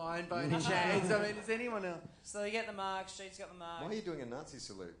on the line by any chance? I mean, is anyone else? So they get the mark, Sheed's got the mark. Why are you doing a Nazi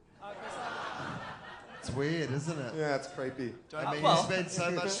salute? It's weird, isn't it? Yeah, it's creepy. I mean, well- you spend so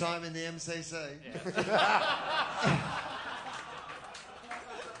much time in the MCC.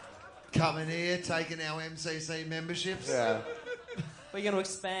 Coming here, taking our MCC memberships. Yeah. We're going to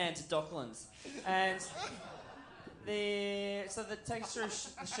expand to Docklands. And the texture of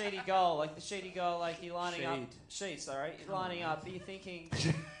the Sheedy goal, you're lining up. Sheed, sorry. You're lining up, but you're thinking,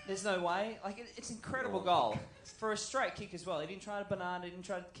 there's no way. It's an incredible goal. For a straight kick as well. He didn't try to banana, he didn't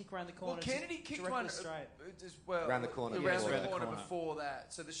try to kick around the corner. Well, Kennedy kicked directly one straight. as well. Around the corner Around before the that. corner before that.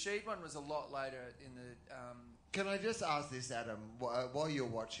 So the Sheed one was a lot later in the. Can I just ask this, Adam? While you're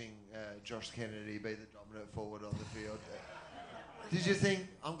watching Josh Kennedy be the dominant forward on the field, did you think,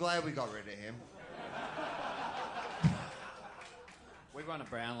 I'm glad we got rid of him? We won a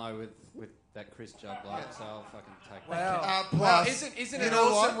Brownlow with that Chris Judd bloke, so I'll fucking take Wow. that. Plus, Wow, isn't you it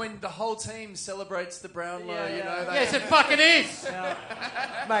know awesome what? when the whole team celebrates the Brownlow? Yeah, You know, yeah. they, Yes, it fucking is!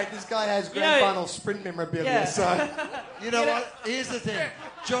 Mate, this guy has You grand know- final sprint memorabilia, Yeah. so... You know what? Here's the thing.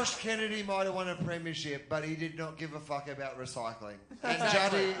 Josh Kennedy might have won a premiership, but he did not give a fuck about recycling.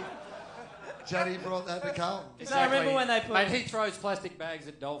 And Juddy brought that to Carlton. So I remember when they put... Mate, he throws plastic bags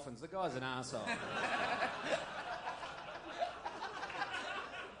at dolphins. The guy's an arsehole.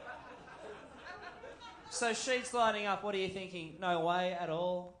 So Sheed's lining up, what are you thinking? No way at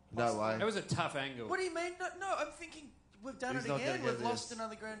all? No way. It was a tough angle. What do you mean? No, I'm thinking we've done He's it not again. gonna get We've lost this.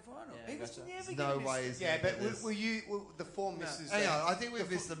 another grand final. Yeah, He was gotcha. never No getting way this. he's Yeah, gonna but get this. were the four misses... Hang on, I think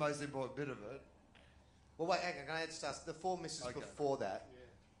we've missed the most important bit of it. Well, wait, hang on, can I just ask, the four misses Okay. before that,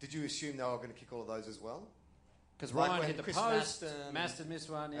 did you assume they were going to kick all of those as well? Because Like Ryan when hit the Chris post, Maston- Maston missed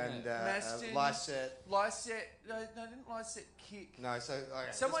one, yeah. And Maston- Lysette... Lyset, no, didn't Lyset kick? No, so...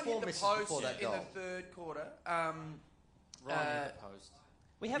 Okay, Someone there's four hit the misses post before that in goal. the third quarter. Ryan hit the post.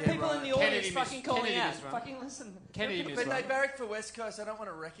 We have Yeah, people right. in the audience Kennedy fucking missed- calling Kennedy out. missed one. Fucking listen. Kennedy missed But one. they barrack for West Coast. I don't want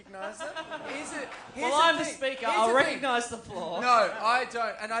to recognise them. Here's Well, I'm the speaker. Here's I'll the thing. recognise the floor. No, I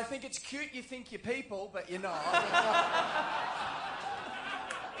don't. And I think it's cute you think you're people, but you're not.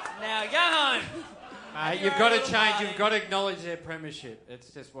 Now go home. Mate, you've got to change. You've got to acknowledge their premiership.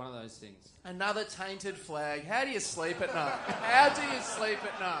 It's just one of those things. Another tainted flag. How do you sleep at night? How do you sleep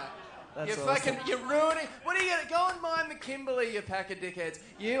at night? That's You're ruining. What are you gonna go and mime the Kimberley, you pack of dickheads?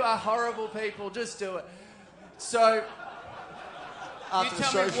 You are horrible people. Just do it. So. You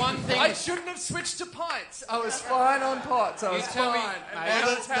tell me one thing. I shouldn't have switched to pints. I was fine on pots. I was fine.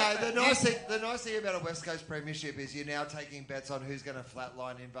 The nice thing about a West Coast Premiership is you're now taking bets on who's going to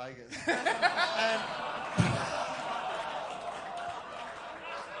flatline in Vegas.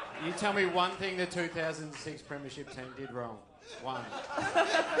 You tell me one thing the 2006 Premiership team did wrong. One.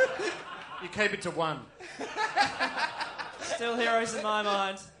 You keep it to one. Still heroes in my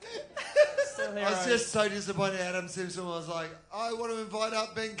mind. Still I heroes. was just so disappointed Adam Simpson was like, I want to invite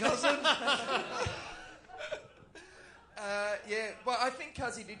up Ben Cousin. Yeah, well, I think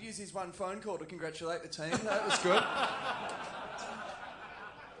Cuzzy did use his one phone call to congratulate the team. That was good.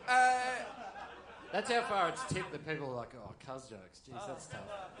 That's how far it's tipped that people are like, oh, cuz jokes. Jeez, that's tough.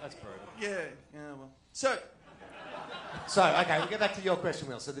 That's brutal. Yeah, well. So, okay, we'll get back to your question,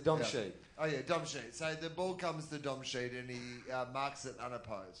 Will. So the Dom sheet. Oh, yeah, Dom sheet. So the ball comes to Dom sheet and he marks it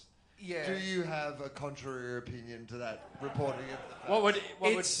unopposed. yeah. Do you have a contrary opinion to that reporting of the facts?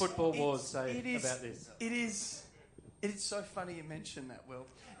 What would Football Wars say about this? It is so funny you mention that, Will.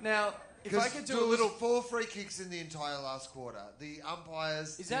 Now, if I Because could there do a was little... 4 free kicks in the entire last quarter. The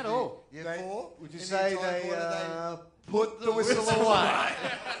umpires... Is that all? Yeah, 4. Would you In the say entire they quarter, put the whistle away?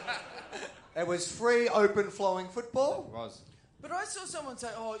 It was free, open-flowing football. It was. But I saw someone say,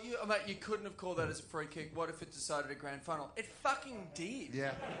 oh, mate, you couldn't have called that as a free kick. What if it decided a grand final? It fucking did.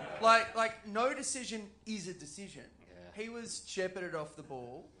 Yeah. Like no decision is a decision. Yeah. He was shepherded off the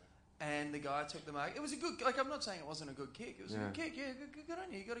ball, and the guy took the mark. It was a good... Like, I'm not saying it wasn't a good kick. It was a good kick. Yeah, good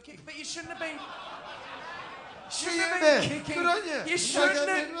on you. You got a kick. But you shouldn't have been... kicking. Good on you. You shouldn't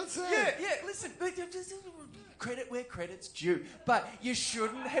I'm not have... saying. Yeah, listen. Credit where credit's due. But you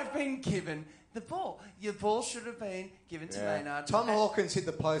shouldn't have been given... the ball. Your ball should have been given to Maynard. Tom Hawkins hit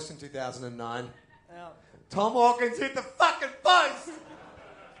the post in 2009. Tom Hawkins hit the fucking post!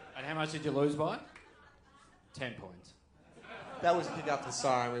 And how much did you lose by? 10 points. That was a kick up the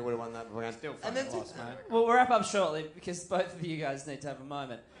siren. We would have won that round. Still And fucking then lost, mate. We'll wrap up shortly because both of you guys need to have a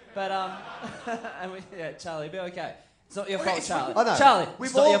moment. But Charlie, be okay. It's not your fault, Charlie. I know. Charlie, We've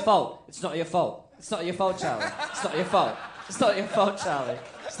it's not all- your fault. It's not your fault. It's not your fault, Charlie. It's not your fault. It's not your fault, Charlie.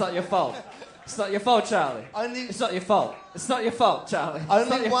 It's not your fault. It's not your fault, Charlie. It's not your fault. It's not your fault, Charlie. It's not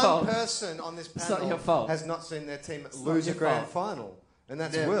Only your one fault. person on this It's not panel your fault. has not seen their team It's lose not a your grand fault. final. And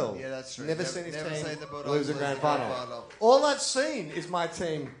that's Never. Will. Yeah, that's true. Never Never- seen his never team seen the Bulldogs lose a lose grand a grand final. final. All I've seen is my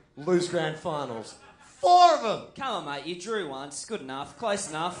team lose grand finals. 4 of them! Come on, mate. You drew once. Good enough. Close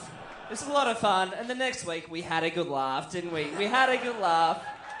enough. It was a lot of fun. And the next week, we had a good laugh, didn't we? We had a good laugh.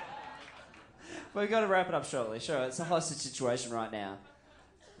 But we've got to wrap it up shortly. Sure, it's a hostage situation right now.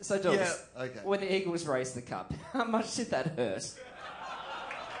 So, Dawes, Yeah. Okay. when the Eagles raised the cup, how much did that hurt?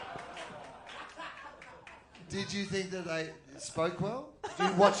 Did you think that they spoke well? Did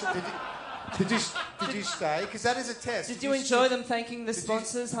you watch it? Did you stay? Because that is a test. Did you enjoy them thanking the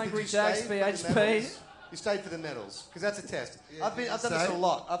sponsors, Hungry Jacks, BHP? You stayed for the medals because that's a test. Yeah, I've did you done this stay? a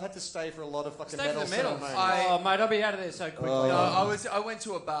lot. I've had to stay for a lot of fucking Stay for medal the medals. ceremonies. Oh, mate, I'll be out of there so quickly. No, I went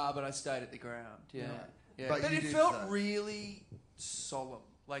to a bar, but I stayed at the ground. Yeah. But But you it did felt stay. really solemn.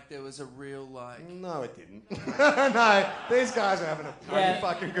 Like there was a real No, it didn't. No, these guys are having a pretty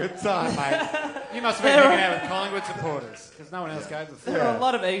fucking good time, mate. You must have been hanging out with Collingwood supporters because no one else gave a fuck. There were a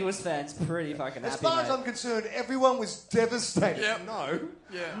lot of Eagles fans pretty fucking As happy, far as mate. I'm concerned, everyone was devastated. Yep. No.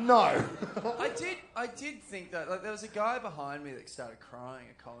 Yeah. No. I did think that. Like there was a guy behind me that started crying,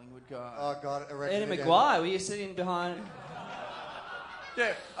 a Collingwood guy. Oh, God. I reckon Eddie again. McGuire, were you sitting behind?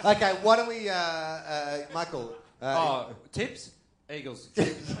 Yeah. Okay, why don't we, Michael... Tips? Eagles.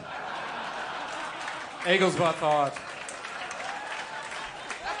 Eagles by 5.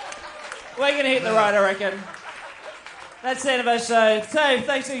 We're going to hit the road, I reckon. That's the end of our show. So,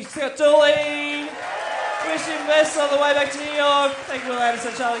 thanks to Scott Dooley. Wish him best on the way back to New York. Thank you for having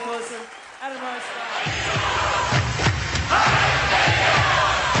us, Charlie Clausen. Adam Rice.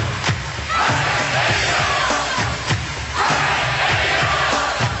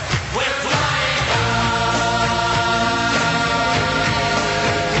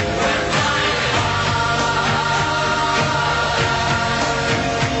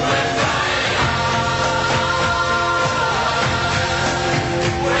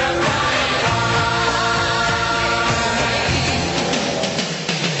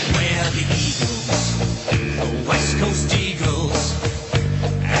 Where the eagles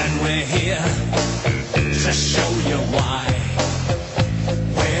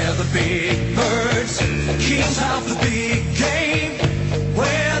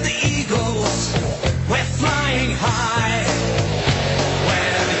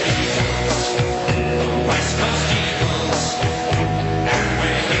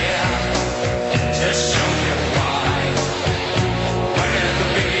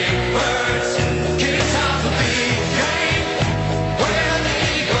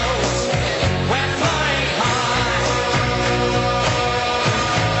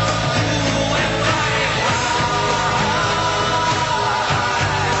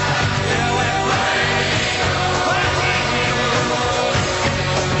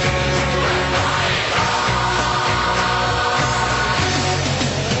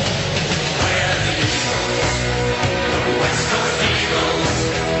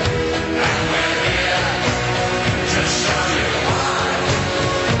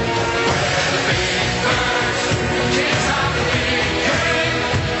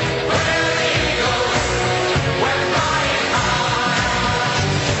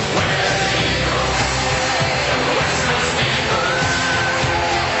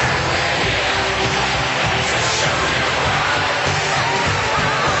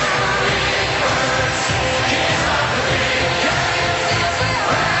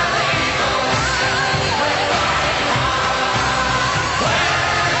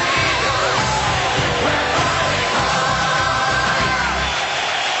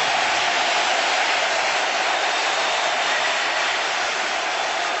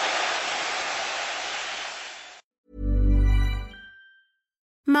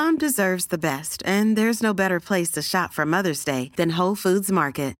deserves the best, and there's no better place to shop for Mother's Day than Whole Foods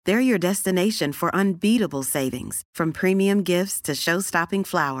Market. They're your destination for unbeatable savings, from premium gifts to show-stopping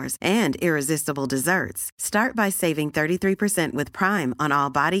flowers and irresistible desserts. Start by saving 33% with Prime on all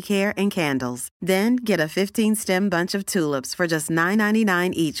body care and candles. Then get a 15-stem bunch of tulips for just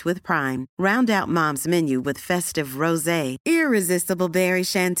 $9.99 each with Prime. Round out Mom's menu with festive rosé, irresistible berry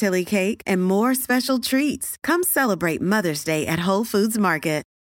chantilly cake, and more special treats. Come celebrate Mother's Day at Whole Foods Market.